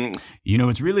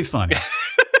 It's really funny.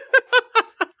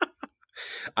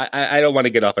 I don't want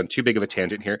to get off on too big of a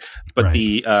tangent here, but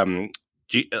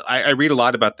I read a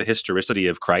lot about the historicity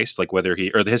of Christ, like whether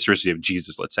or the historicity of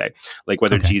Jesus, let's say, like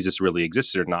whether Jesus really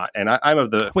existed or not. And I'm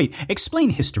of the explain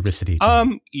historicity to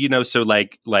me. So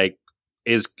like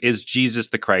is Jesus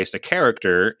the Christ a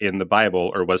character in the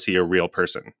Bible, or was he a real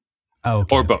person?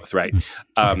 or both, right?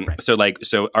 Right.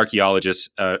 So archaeologists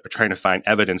are trying to find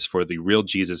evidence for the real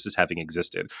Jesus as having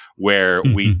existed, where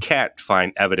we can't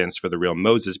find evidence for the real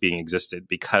Moses being existed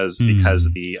because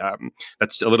the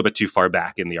that's a little bit too far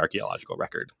back in the archaeological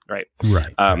record, right?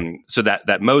 Right. So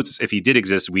that Moses, if he did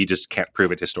exist, we just can't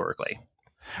prove it historically.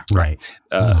 Right.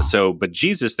 But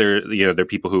Jesus, there are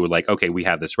people who are like, okay, we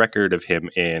have this record of him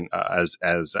as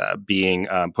being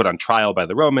put on trial by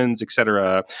the Romans,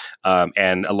 etc.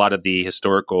 And a lot of the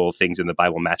historical things in the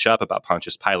Bible match up about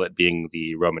Pontius Pilate being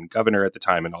the Roman governor at the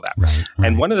time and all that. Right.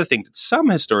 And one of the things that some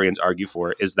historians argue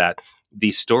for is that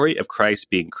the story of Christ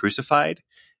being crucified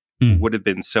would have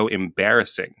been so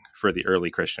embarrassing for the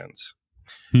early Christians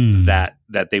that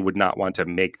they would not want to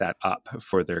make that up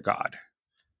for their God.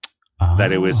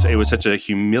 That it was such a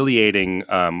humiliating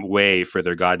way for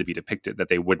their God to be depicted that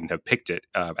they wouldn't have picked it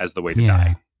as the way to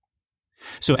die.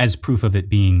 So as proof of it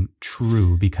being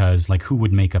true, because like who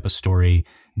would make up a story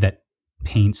that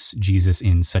paints Jesus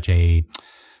in such a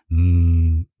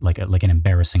like an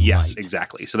embarrassing light? Yes,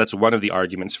 exactly. So that's one of the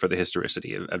arguments for the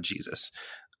historicity of Jesus.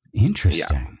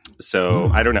 Interesting. Yeah. So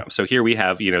I don't know. So here we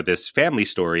have, this family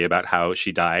story about how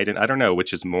she died. And I don't know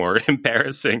which is more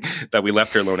embarrassing, that we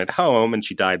left her alone at home and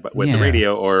she died with the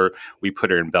radio, or we put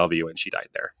her in Bellevue and she died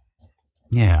there.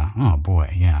 Yeah. Oh,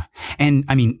 boy. Yeah. And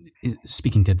I mean,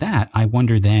 speaking to that, I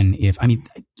wonder then if,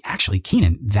 actually,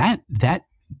 Keenan, that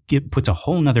puts a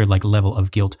whole nother like level of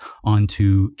guilt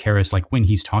onto Karras, like when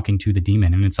he's talking to the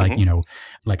demon, and it's like,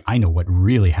 like I know what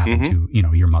really happened to,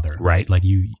 your mother, right? Like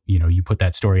you put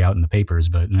that story out in the papers,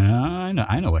 but I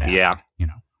know what happened.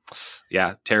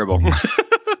 Yeah. Terrible.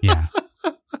 Yeah.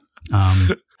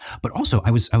 But also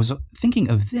I was thinking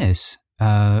of this,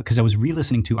 because I was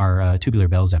re-listening to our Tubular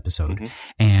Bells episode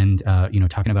and,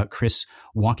 talking about Chris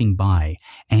walking by,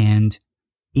 and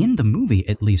in the movie,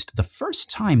 at least, the first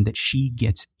time that she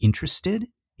gets interested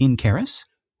in Karras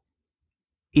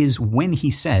is when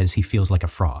he says he feels like a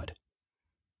fraud.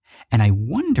 And I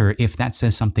wonder if that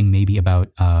says something maybe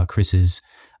about Chris's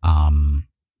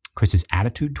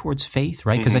attitude towards faith,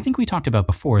 right? Because I think we talked about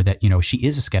before that, she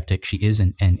is a skeptic, she is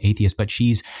an atheist, but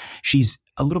she's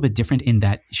a little bit different in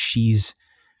that she's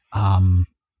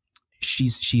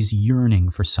yearning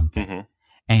for something.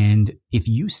 And if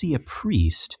you see a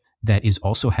priest that is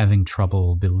also having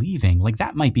trouble believing, like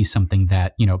that might be something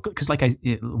that, because like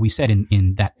we said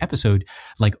in that episode,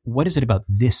 like what is it about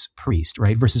this priest,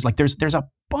 right? Versus like there's a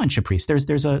bunch of priests.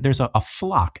 There's a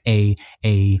flock,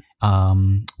 what's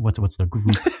the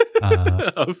group?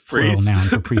 A priest. Noun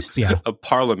for priests, yeah. A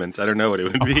parliament. I don't know what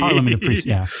it would be. A parliament of priests,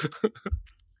 yeah.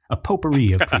 A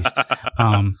potpourri of priests.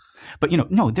 But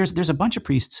no, there's a bunch of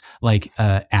priests like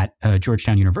at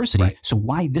Georgetown University. Right. So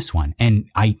why this one? And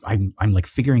I'm like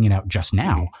figuring it out just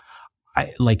now.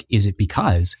 Is it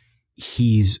because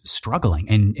he's struggling?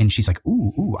 And she's like,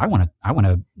 ooh, I want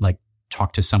to like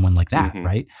talk to someone like that,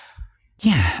 right?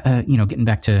 Yeah, getting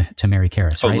back to Mary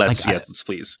Karras, right? Let's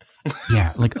please.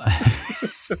 Yeah, like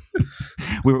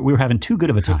we were having too good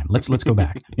of a time. Let's go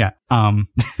back. Yeah.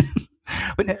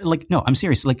 But like, no, I'm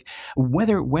serious. Like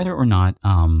whether or not,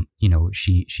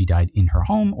 she died in her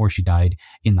home or she died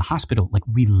in the hospital, like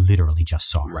we literally just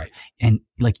saw her. Right. And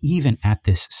like, even at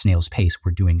this snail's pace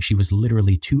she was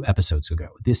literally 2 episodes ago.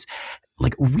 This,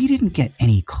 like, we didn't get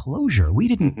any closure. We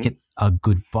didn't get a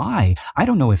goodbye. I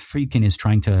don't know if Friedkin is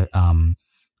trying to,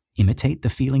 imitate the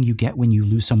feeling you get when you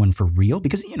lose someone for real,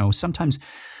 because, sometimes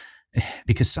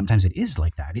it is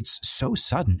like that. It's so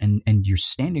sudden and you're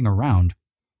standing around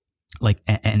like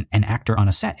an actor on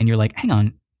a set and you're like, hang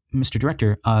on, Mr.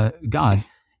 Director, God,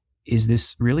 is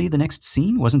this really the next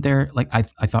scene? Wasn't there like, I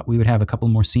thought we would have a couple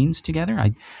more scenes together.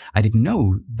 I didn't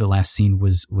know the last scene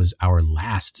was our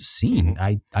last scene.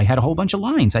 I had a whole bunch of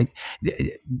lines.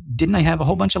 Didn't I have a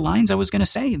whole bunch of lines I was going to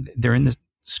say? They're in the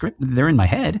script. They're in my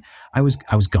head. I was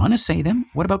going to say them.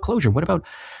 What about closure? What about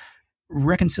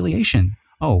reconciliation?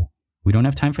 Oh, we don't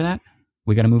have time for that.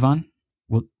 We got to move on.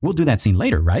 We'll do that scene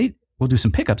later, right? We'll do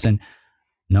some pickups and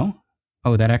no.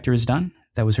 Oh, that actor is done.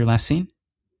 That was her last scene.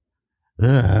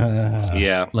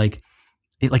 Yeah. Like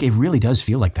it really does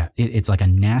feel like that. It's like a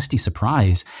nasty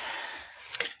surprise.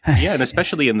 Yeah. And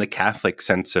especially in the Catholic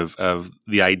sense of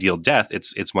the ideal death,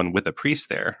 it's one with a priest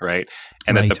there. Right.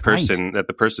 And that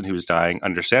the person who's dying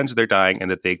understands that they're dying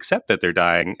and that they accept that they're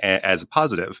dying as a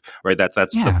positive, right? That's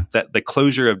the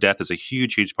closure of death is a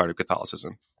huge, huge part of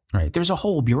Catholicism. Right. There's a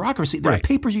whole bureaucracy. There are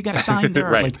papers you got to sign. There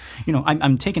are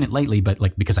I'm taking it lightly, but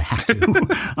because I have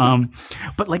to.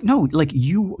 But no,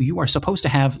 you are supposed to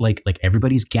have like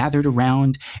everybody's gathered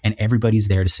around and everybody's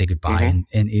there to say goodbye. And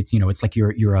it's, it's like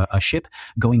you're a ship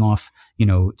going off,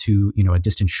 to, a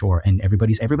distant shore, and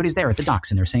everybody's there at the docks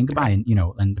and they're saying goodbye. And,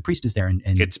 and the priest is there. And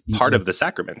it's part of the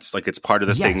sacraments. Like it's part of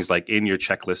the things like in your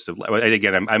checklist of life.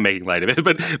 Again, I'm making light of it,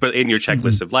 but in your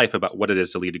checklist of life about what it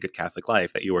is to lead a good Catholic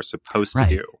life that you are supposed to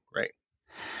do. Right.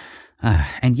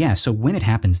 So when it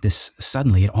happens this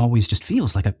suddenly, it always just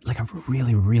feels like a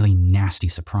really, really nasty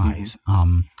surprise.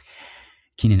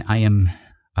 Keenan, I am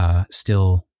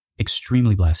still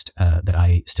extremely blessed that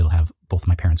I still have both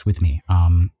my parents with me.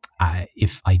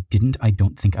 If I didn't, I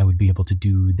don't think I would be able to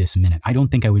do this minute. I don't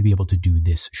think I would be able to do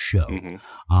this show.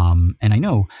 And I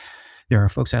know there are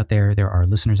folks out there, there are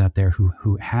listeners out there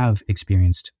who have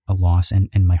experienced a loss, and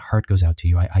my heart goes out to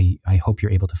you. I hope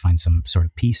you're able to find some sort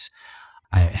of peace.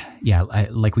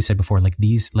 Like we said before, like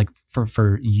these, like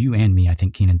for you and me, I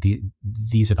think, Keenan,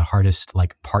 these are the hardest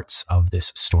parts of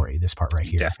this story, this part right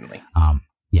here. Definitely.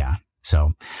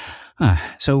 So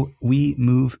we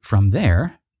move from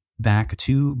there back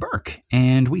to Burke,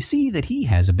 and we see that he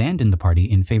has abandoned the party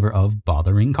in favor of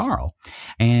bothering Karl,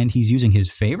 and he's using his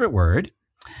favorite word,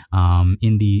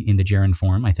 in the gerund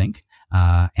form, I think.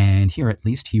 And here, at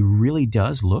least, he really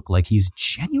does look like he's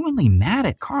genuinely mad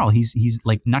at Karl. He's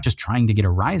like not just trying to get a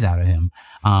rise out of him.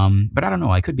 But I don't know.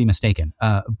 I could be mistaken.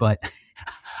 But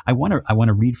I want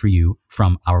to read for you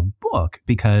from our book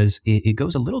because it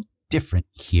goes a little different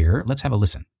here. Let's have a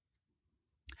listen.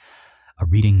 A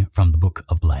reading from the Book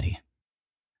of Blatty.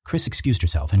 Chris excused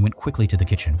herself and went quickly to the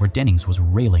kitchen where Dennings was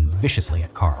railing viciously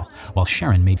at Karl, while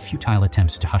Sharon made futile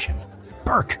attempts to hush him.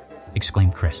 "Burke!"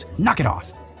 exclaimed Chris. "Knock it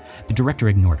off!" The director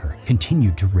ignored her,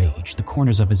 continued to rage, the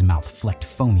corners of his mouth flecked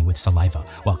foamy with saliva,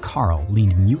 while Karl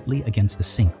leaned mutely against the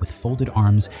sink with folded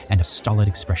arms and a stolid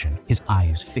expression, his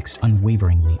eyes fixed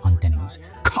unwaveringly on Dennings.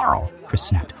 "Karl!" Chris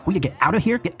snapped. "Will you get out of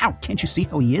here? Get out! Can't you see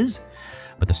how he is?"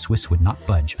 But the Swiss would not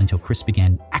budge until Chris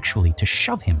began actually to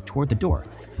shove him toward the door.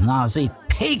 "Nazi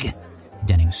pig!"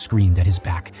 Dennings screamed at his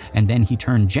back, and then he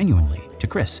turned genuinely to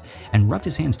Chris and rubbed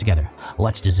his hands together.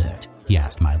 "What's dessert?" he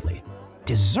asked mildly.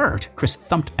 "Dessert?" Chris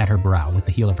thumped at her brow with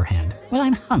the heel of her hand. "Well,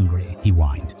 I'm hungry," he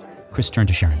whined. Chris turned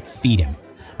to Sharon. "Feed him.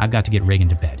 I've got to get Reagan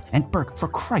to bed." "And Burke, for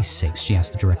Christ's sakes," she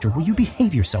asked the director, "will you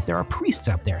behave yourself? There are priests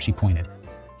out there," she pointed.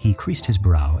 He creased his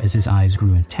brow as his eyes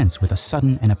grew intense with a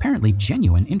sudden and apparently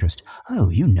genuine interest.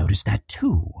 "Oh, you noticed that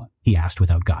too?" he asked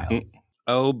without guile.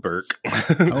 Oh, Burke.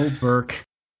 Oh, Burke.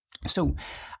 So,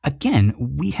 again,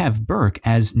 we have Burke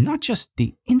as not just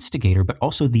the instigator, but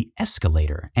also the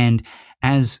escalator. And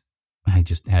as I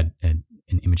just had an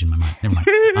image in my mind. Never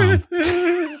mind.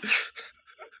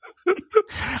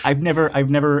 I've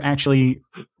never actually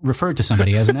referred to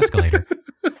somebody as an escalator.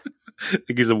 I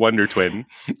think he's a wonder twin.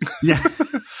 Yeah.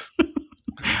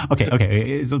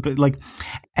 Okay. Like,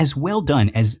 as well done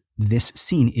as this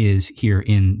scene is here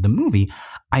in the movie,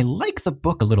 I like the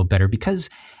book a little better because,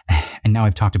 and now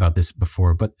I've talked about this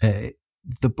before, but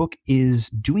the book is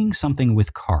doing something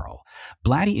with Karl.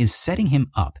 Blatty is setting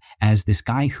him up as this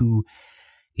guy who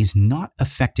is not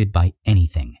affected by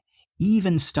anything.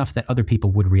 Even stuff that other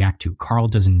people would react to, Karl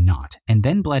does not. And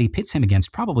then Blatty pits him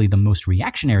against probably the most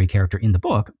reactionary character in the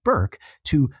book, Burke,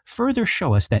 to further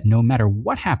show us that no matter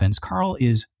what happens, Karl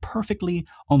is perfectly,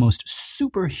 almost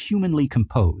superhumanly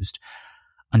composed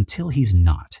until he's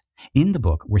not. In the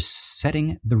book, we're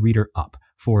setting the reader up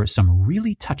for some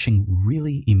really touching,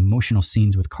 really emotional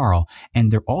scenes with Karl,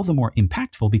 and they're all the more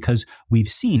impactful because we've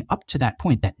seen up to that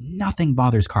point that nothing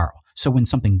bothers Karl. So when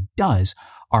something does,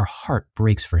 our heart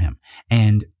breaks for him.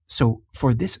 And so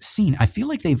for this scene, I feel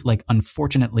like they've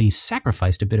unfortunately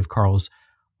sacrificed a bit of Karl's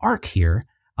arc here.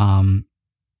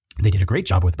 They did a great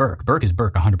job with Burke. Burke is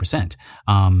Burke 100%.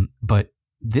 But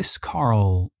this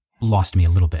Karl lost me a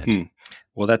little bit.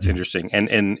 Well, that's interesting. And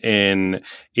in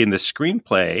the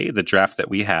screenplay, the draft that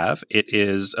we have, it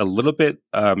is a little bit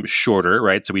shorter,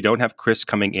 right? So we don't have Chris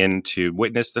coming in to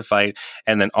witness the fight,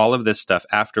 and then all of this stuff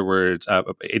afterwards.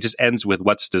 It just ends with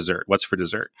 "What's dessert? What's for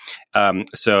dessert?"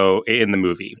 So in the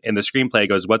movie, in the screenplay, it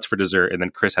goes "What's for dessert?" and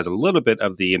then Chris has a little bit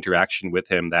of the interaction with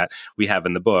him that we have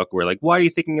in the book. We're like, "Why are you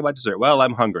thinking about dessert?" "Well,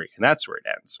 I'm hungry," and that's where it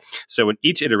ends. So in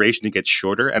each iteration, it gets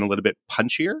shorter and a little bit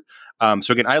punchier.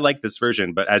 So again, I like this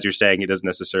version, but as you're saying, it doesn't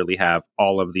necessarily have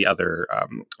all of the other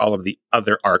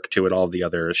arc to it, all of the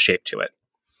other shape to it.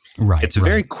 Right. It's a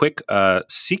very quick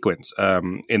sequence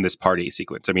in this party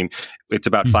sequence. I mean, it's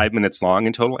about 5 minutes long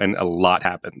in total, and a lot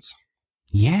happens.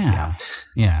 Yeah.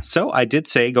 So I did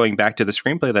say, going back to the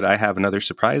screenplay, that I have another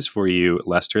surprise for you,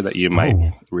 Lester, that you might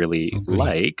really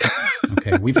like.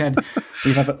 Okay, we've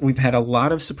had a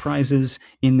lot of surprises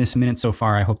in this minute so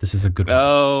far. I hope this is a good one.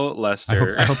 Oh,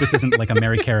 Lester! I hope this isn't like a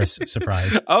Mary Karras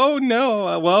surprise. Oh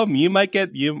no! Well, you might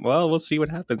get you. Well, we'll see what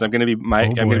happens. I'm going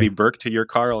to be Burke to your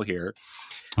Karl here.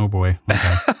 Oh boy!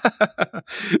 Okay.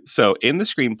 So in the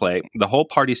screenplay, the whole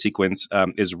party sequence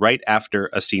is right after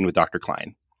a scene with Dr.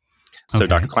 Klein. So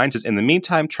Dr. Klein says, in the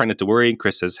meantime, try not to worry. And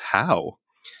Chris says, how?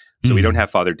 So we don't have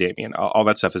Father Damien. All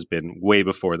that stuff has been way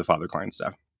before the Father Klein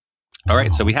stuff. All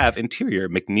right. So we have interior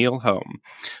McNeil home,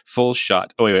 full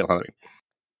shot. Oh, wait, hold on.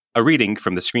 A reading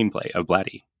from the screenplay of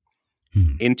Blatty.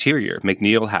 Interior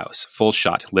McNeil house, full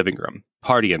shot, living room,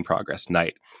 party in progress,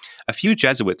 night. A few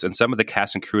Jesuits and some of the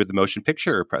cast and crew of the motion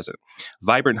picture are present.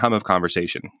 Vibrant hum of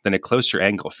conversation, then a closer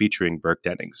angle featuring Burke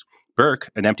Dennings. Burke,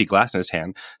 an empty glass in his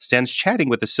hand, stands chatting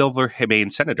with the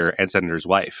Silver-Habane senator and senator's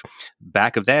wife.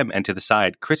 Back of them and to the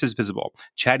side, Chris is visible,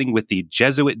 chatting with the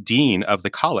Jesuit dean of the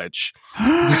college.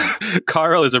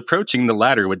 Karl is approaching the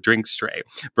latter with drinks tray.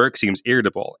 Burke seems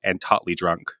irritable and tautly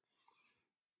drunk.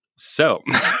 So,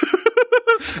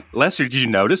 Lester, did you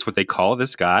notice what they call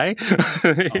this guy?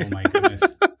 Oh my goodness.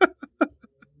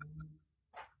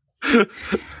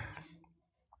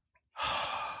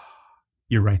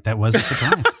 You're right. That was a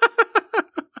surprise.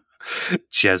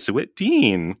 Jesuit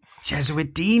Dean.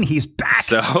 Jesuit Dean. He's back.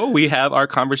 So we have our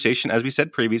conversation, as we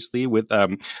said previously, with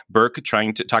Burke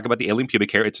trying to talk about the alien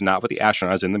pubic hair. It's not with the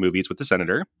astronauts in the movie. It's with the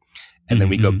senator. And then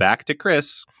we go back to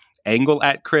Chris. Angle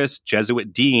at Chris,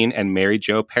 Jesuit Dean, and Mary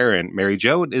Jo Perrin. Mary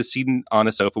Jo is seated on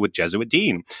a sofa with Jesuit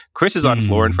Dean. Chris is on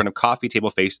floor in front of coffee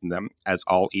table facing them as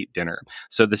all eat dinner.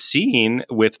 So the scene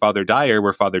with Father Dyer,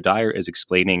 where Father Dyer is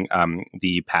explaining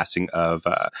the passing of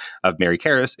Mary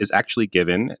Karras, is actually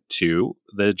given to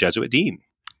the Jesuit Dean.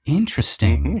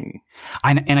 Interesting.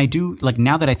 And I do, like,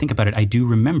 now that I think about it, I do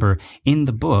remember in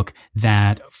the book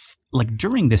that like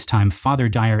during this time, Father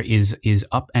Dyer is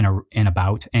up and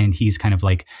about, and he's kind of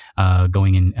like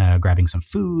going and grabbing some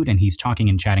food, and he's talking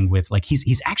and chatting with, like,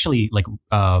 he's actually like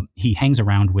he hangs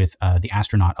around with the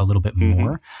astronaut a little bit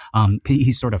more.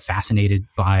 He's sort of fascinated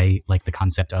by like the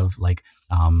concept of like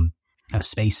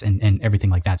space and everything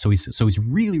like that. So he's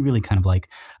really, really kind of like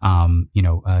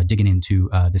digging into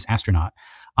this astronaut.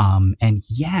 And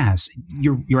yes,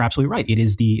 you're absolutely right. It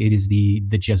is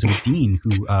the Jesuit dean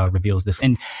who reveals this,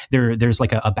 and there's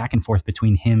like a back and forth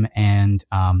between him and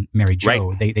Mary Jo.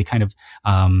 Right. They kind of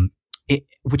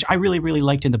which I really, really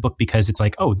liked in the book, because it's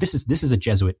like, oh, this is a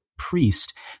Jesuit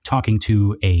priest talking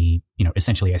to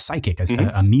essentially a psychic,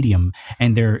 a medium,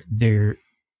 and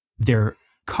they're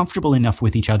comfortable enough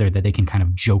with each other that they can kind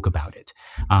of joke about it.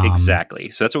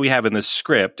 Exactly. So that's what we have in the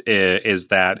script, is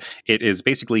that it is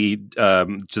basically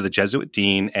to the Jesuit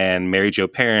dean and Mary Jo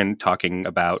Perrin talking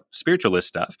about spiritualist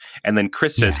stuff. And then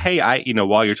Chris says, hey,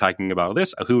 while you're talking about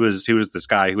this, who is this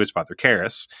guy? Who is Father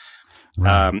Karras?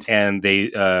 Right. And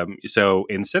they, so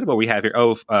instead of what we have here,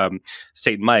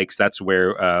 St. Mike's, that's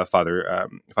where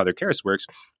Father Karras works.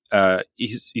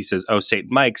 He says,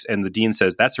 St. Mike's, and the dean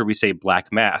says, that's where we say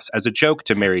Black Mass, as a joke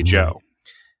to Mary Jo.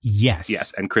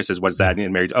 Yes. And Chris says, what's that?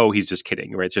 And Mary, he's just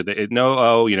kidding, right? So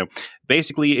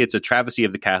basically it's a travesty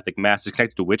of the Catholic Mass. It's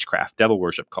connected to witchcraft, devil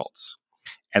worship cults.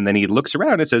 And then he looks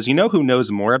around and says, who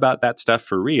knows more about that stuff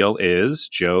for real is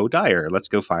Joe Dyer. Let's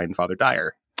go find Father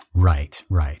Dyer. Right.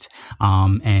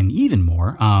 And even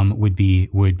more would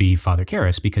be Father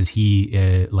Karras, because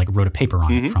he wrote a paper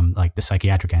on it from like the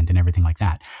psychiatric end and everything like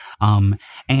that.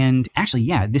 And actually,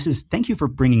 thank you for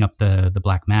bringing up the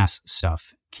Black Mass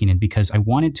stuff, Keenan, because I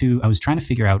was trying to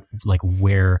figure out like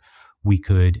where we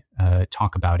could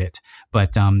talk about it.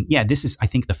 But this is, I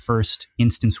think, the first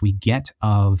instance we get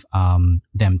of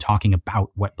them talking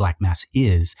about what Black Mass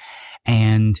is.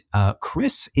 And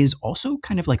Chris is also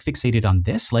kind of like fixated on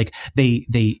this. Like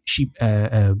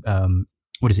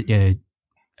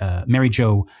Mary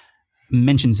Jo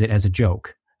mentions it as a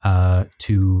joke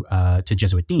to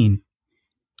Jesuit Dean.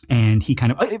 And he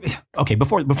kind of, okay,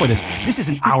 before this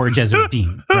isn't our Jesuit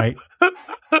Dean, right?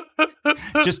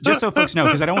 Just so folks know,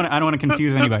 because I don't want to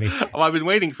confuse anybody. Well, I've been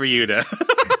waiting for you to.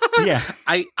 Yeah,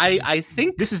 I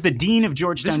think this is the dean of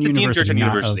Georgetown University, Dean of Georgetown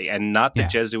University, and not the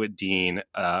Jesuit dean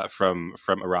from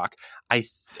Iraq.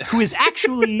 Who is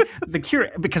actually the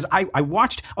curator? Because I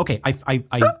watched. Okay,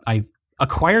 I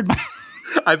acquired my.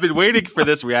 I've been waiting for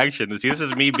this reaction. See, this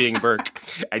is me being Burke,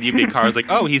 and you being Karl. Like,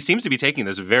 he seems to be taking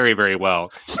this very, very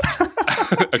well.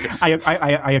 Okay.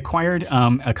 I acquired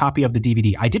a copy of the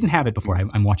DVD. I didn't have it before.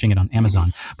 I'm watching it on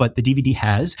Amazon, but the DVD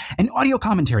has an audio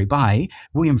commentary by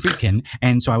William Friedkin.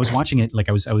 And so I was watching it, like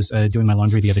I was doing my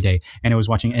laundry the other day, and I was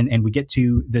watching, and we get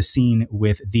to the scene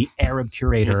with the Arab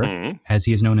curator, as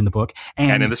he is known in the book,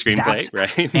 and in the screenplay,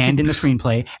 right? And in the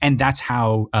screenplay, and that's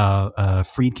how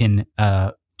Friedkin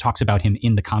talks about him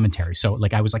in the commentary. So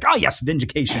like I was like, oh yes,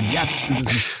 vindication.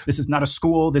 Yes, this is not a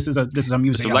school. This is a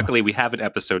museum. So luckily we have an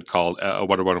episode called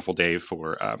What a Wonderful Day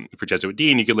for Jesuit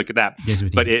Dean. You can look at that.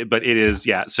 But it is,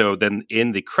 yeah. So then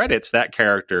in the credits, that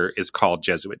character is called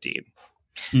Jesuit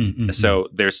Dean. So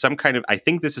there's some kind of, I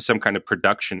think this is some kind of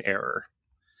production error.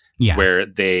 Yeah. Where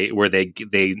they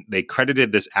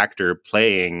credited this actor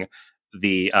playing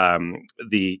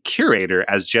the curator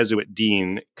as Jesuit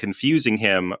Dean, confusing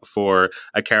him for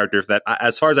a character that,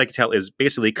 as far as I can tell, is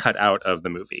basically cut out of the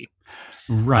movie.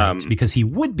 Right, because he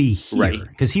would be here,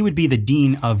 because he would be the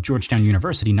dean of Georgetown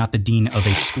University, not the dean of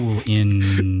a school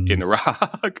in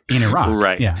Iraq. In Iraq,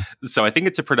 right? Yeah. So I think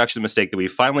it's a production mistake that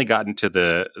we've finally gotten to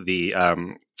the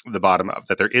bottom of,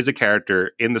 that there is a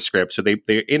character in the script. So they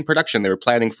in production, they were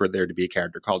planning for there to be a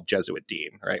character called Jesuit Dean,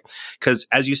 right? Because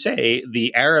as you say,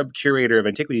 the Arab curator of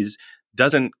antiquities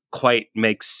doesn't quite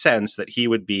make sense that he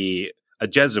would be a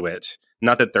Jesuit.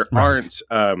 Not that there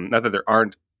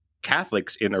aren't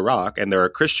Catholics in Iraq, and there are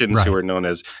Christians who are known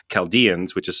as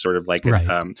Chaldeans, which is sort of like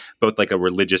both like a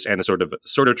religious and a sort of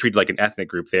treated like an ethnic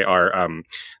group. They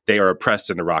are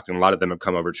oppressed in Iraq, and a lot of them have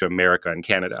come over to America and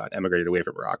Canada and emigrated away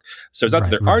from Iraq. So it's not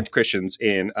that there aren't Christians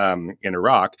in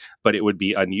Iraq, but it would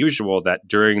be unusual that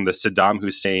during the Saddam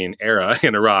Hussein era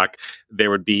in Iraq, there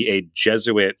would be a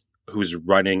Jesuit who's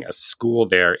running a school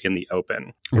there in the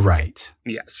open. Right.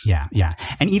 Yes. Yeah. Yeah.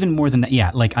 And even more than that,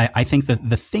 yeah, like I think that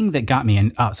the thing that got me,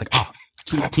 and it's like, oh,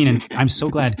 Keenan, I'm so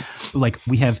glad, like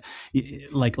we have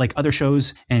like other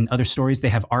shows and other stories, they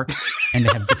have arcs and they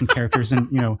have different characters, and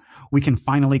we can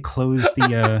finally close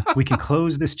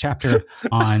this chapter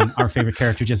on our favorite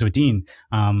character, Jesuit Dean.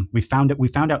 We found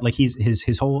out like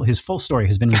his full story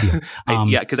has been revealed.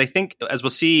 Because I think, as we'll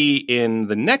see in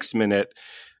the next minute,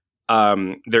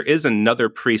 there is another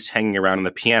priest hanging around on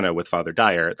the piano with Father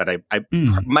Dyer that I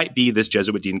might be this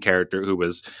Jesuit Dean character who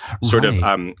was sort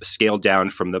of scaled down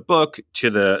from the book to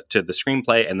the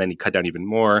screenplay, and then he cut down even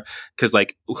more, because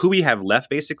like who we have left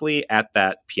basically at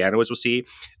that piano, as we'll see,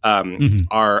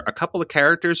 are a couple of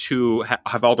characters who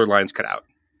have all their lines cut out.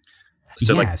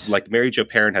 So like Mary Jo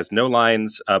Perrin has no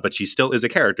lines, but she still is a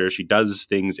character. She does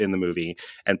things in the movie,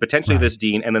 and potentially this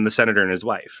dean, and then the senator and his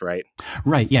wife, right?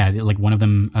 Right. Yeah. Like one of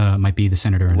them might be the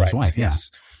senator and his wife. Yeah.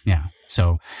 Yes. Yeah.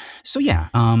 So yeah.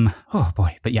 Oh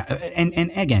boy. But yeah.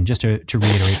 And again, just to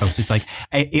reiterate, folks, it's like,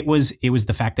 it was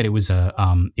the fact that it was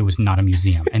not a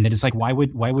museum, and that it's like, why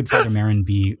would Father Marin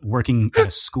be working at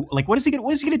a school? Like, what is he going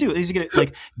to do? Is he going to,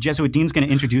 like, Jesuit Dean's going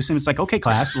to introduce him? It's like, okay,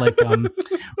 class, like,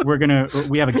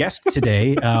 we have a guest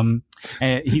today.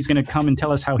 He's going to come and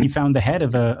tell us how he found the head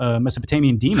of a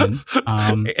Mesopotamian demon.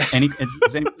 And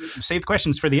it's saved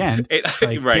questions for the end. It's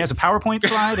like, he has a PowerPoint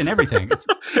slide and everything.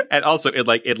 And also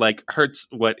it hurts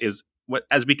what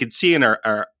as we could see in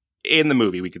in the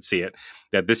movie, we could see it,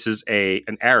 that this is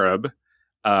an Arab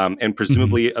and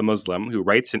presumably a Muslim who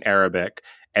writes in Arabic,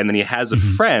 and then he has a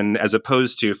friend, as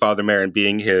opposed to Father Marin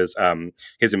being his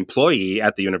employee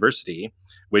at the university,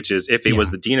 which is, if he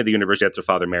was the dean of the university, that's what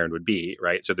Father Marin would be,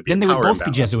 right? So then they would both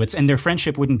be Jesuits, and their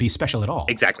friendship wouldn't be special at all.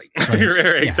 Exactly.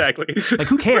 Right. Exactly. Like,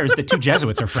 who cares that two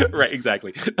Jesuits are friends? Right,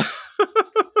 exactly.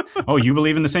 Oh, you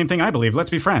believe in the same thing I believe.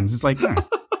 Let's be friends. It's like,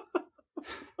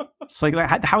 it's like,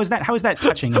 how is that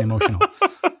touching and emotional?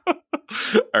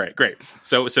 All right, great.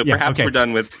 So perhaps we're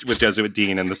done with Jesuit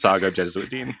Dean and the saga of Jesuit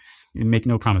Dean. You make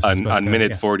no promises. On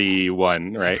minute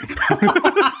 41, right?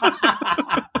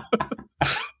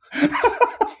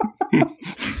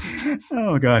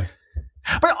 Oh, God.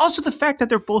 But also the fact that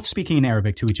they're both speaking in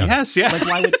Arabic to each other. Yes, yeah. Like,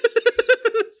 why would...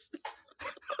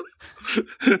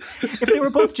 If they were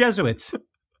both Jesuits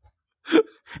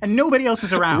and nobody else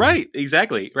is around. Right,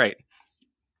 exactly, right.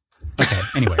 Okay,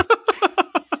 anyway.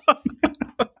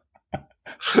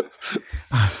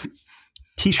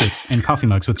 T-shirts and coffee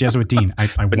mugs with Jesuit Dean. I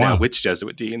but now, which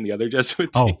Jesuit Dean? The other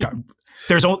Jesuit Dean? Oh, God.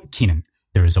 Keenan,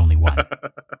 there is only one.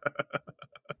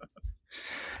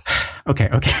 Okay.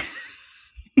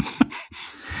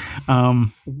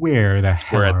 Where the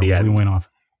hell we're at the end. We went off.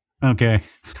 Okay.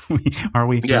 Are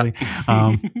we? Yeah.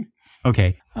 Really?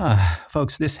 Okay,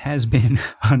 folks, this has been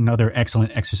another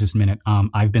excellent Exorcist Minute.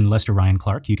 I've been Lester Ryan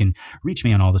Clark. You can reach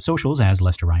me on all the socials as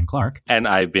Lester Ryan Clark. And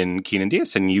I've been Keenan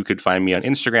Diaz, and you could find me on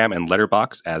Instagram and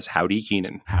Letterboxd as Howdy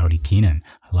Keenan. Howdy Keenan.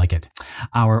 I like it.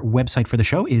 Our website for the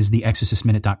show is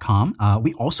theexorcistminute.com.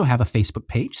 We also have a Facebook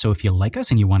page, so if you like us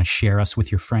and you want to share us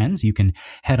with your friends, you can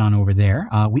head on over there.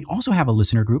 We also have a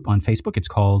listener group on Facebook. It's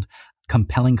called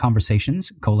Compelling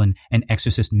Conversations, an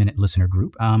Exorcist Minute listener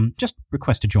group. Just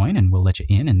request to join and we'll let you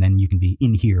in, and then you can be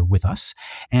in here with us.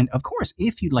 And of course,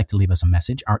 if you'd like to leave us a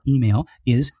message, our email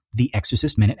is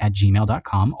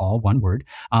theexorcistminute@gmail.com, all one word.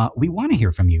 We want to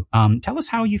hear from you. Tell us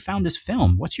how you found this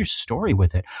film. What's your story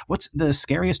with it? What's the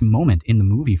scariest moment in the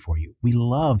movie for you? We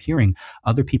love hearing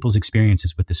other people's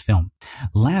experiences with this film.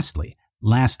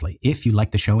 Lastly, if you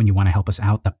like the show and you want to help us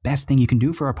out, the best thing you can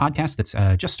do for our podcast that's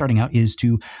just starting out is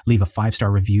to leave a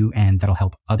 5-star review, and that'll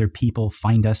help other people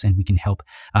find us, and we can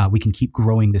keep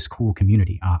growing this cool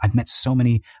community. I've met so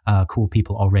many cool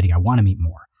people already. I want to meet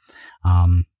more.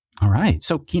 All right.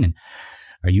 So, Keenan,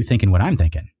 are you thinking what I'm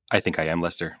thinking? I think I am,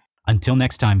 Lester. Until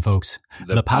next time, folks,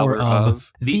 the power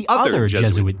of the other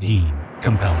Jesuit Dean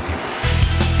compels you.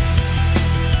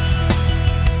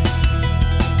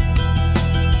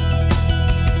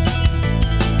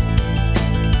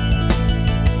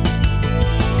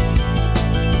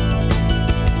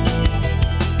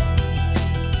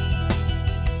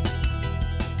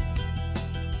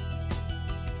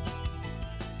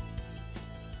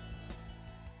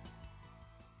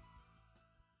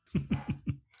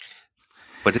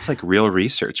 But it's like real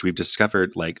research. We've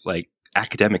discovered like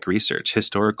academic research,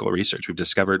 historical research. We've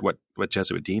discovered what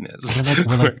Jesuit Dean is.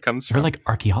 Where it comes from. We're like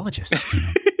archaeologists.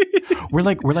 We're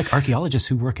like archaeologists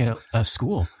who work at a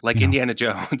school. Like Indiana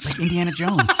Jones. Like Indiana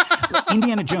Jones.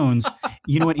 Indiana Jones.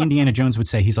 You know what Indiana Jones would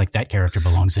say? He's like, that character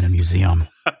belongs in a museum.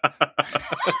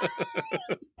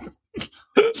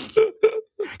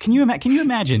 Can you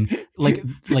imagine? Like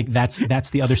that's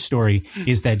the other story,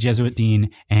 is that Jesuit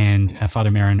Dean and Father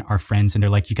Marin are friends, and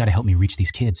they're like, you got to help me reach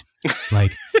these kids.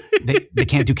 Like they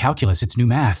can't do calculus; it's new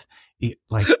math. And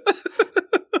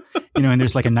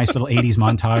there's like a nice little 80s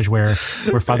montage where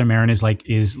Father Marin is like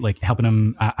helping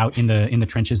them out in the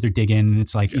trenches. They're digging, and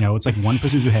it's like, it's like one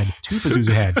Pazuzu head, two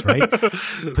Pazuzu heads, right?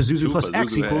 Pazuzu plus Pazuzu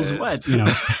X equals heads. What?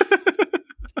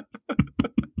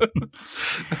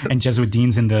 And Jesuit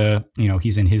Dean's in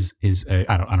he's in his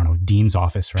I don't know, Dean's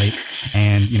office, right?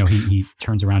 And he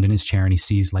turns around in his chair and he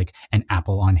sees like an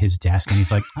apple on his desk, and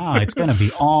he's like, it's gonna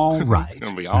be all right.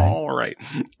 It's gonna be all right.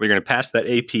 We're gonna pass that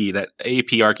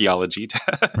AP archaeology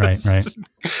test. Right.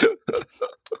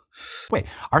 Wait,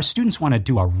 our students want to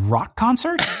do a rock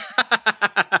concert?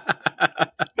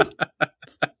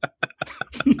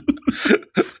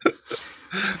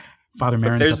 Father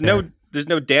Marin's There's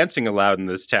no dancing allowed in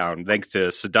this town, thanks to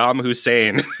Saddam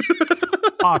Hussein.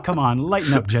 Oh, come on,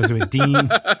 lighten up, Jesuit Dean. And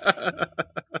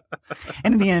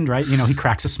in the end, right, he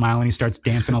cracks a smile and he starts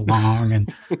dancing along.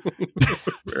 And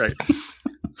right.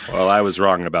 Well, I was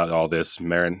wrong about all this,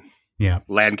 Marin. Yeah.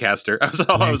 Lancaster.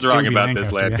 I was wrong about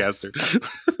Lancaster, this, Lancaster. Yeah.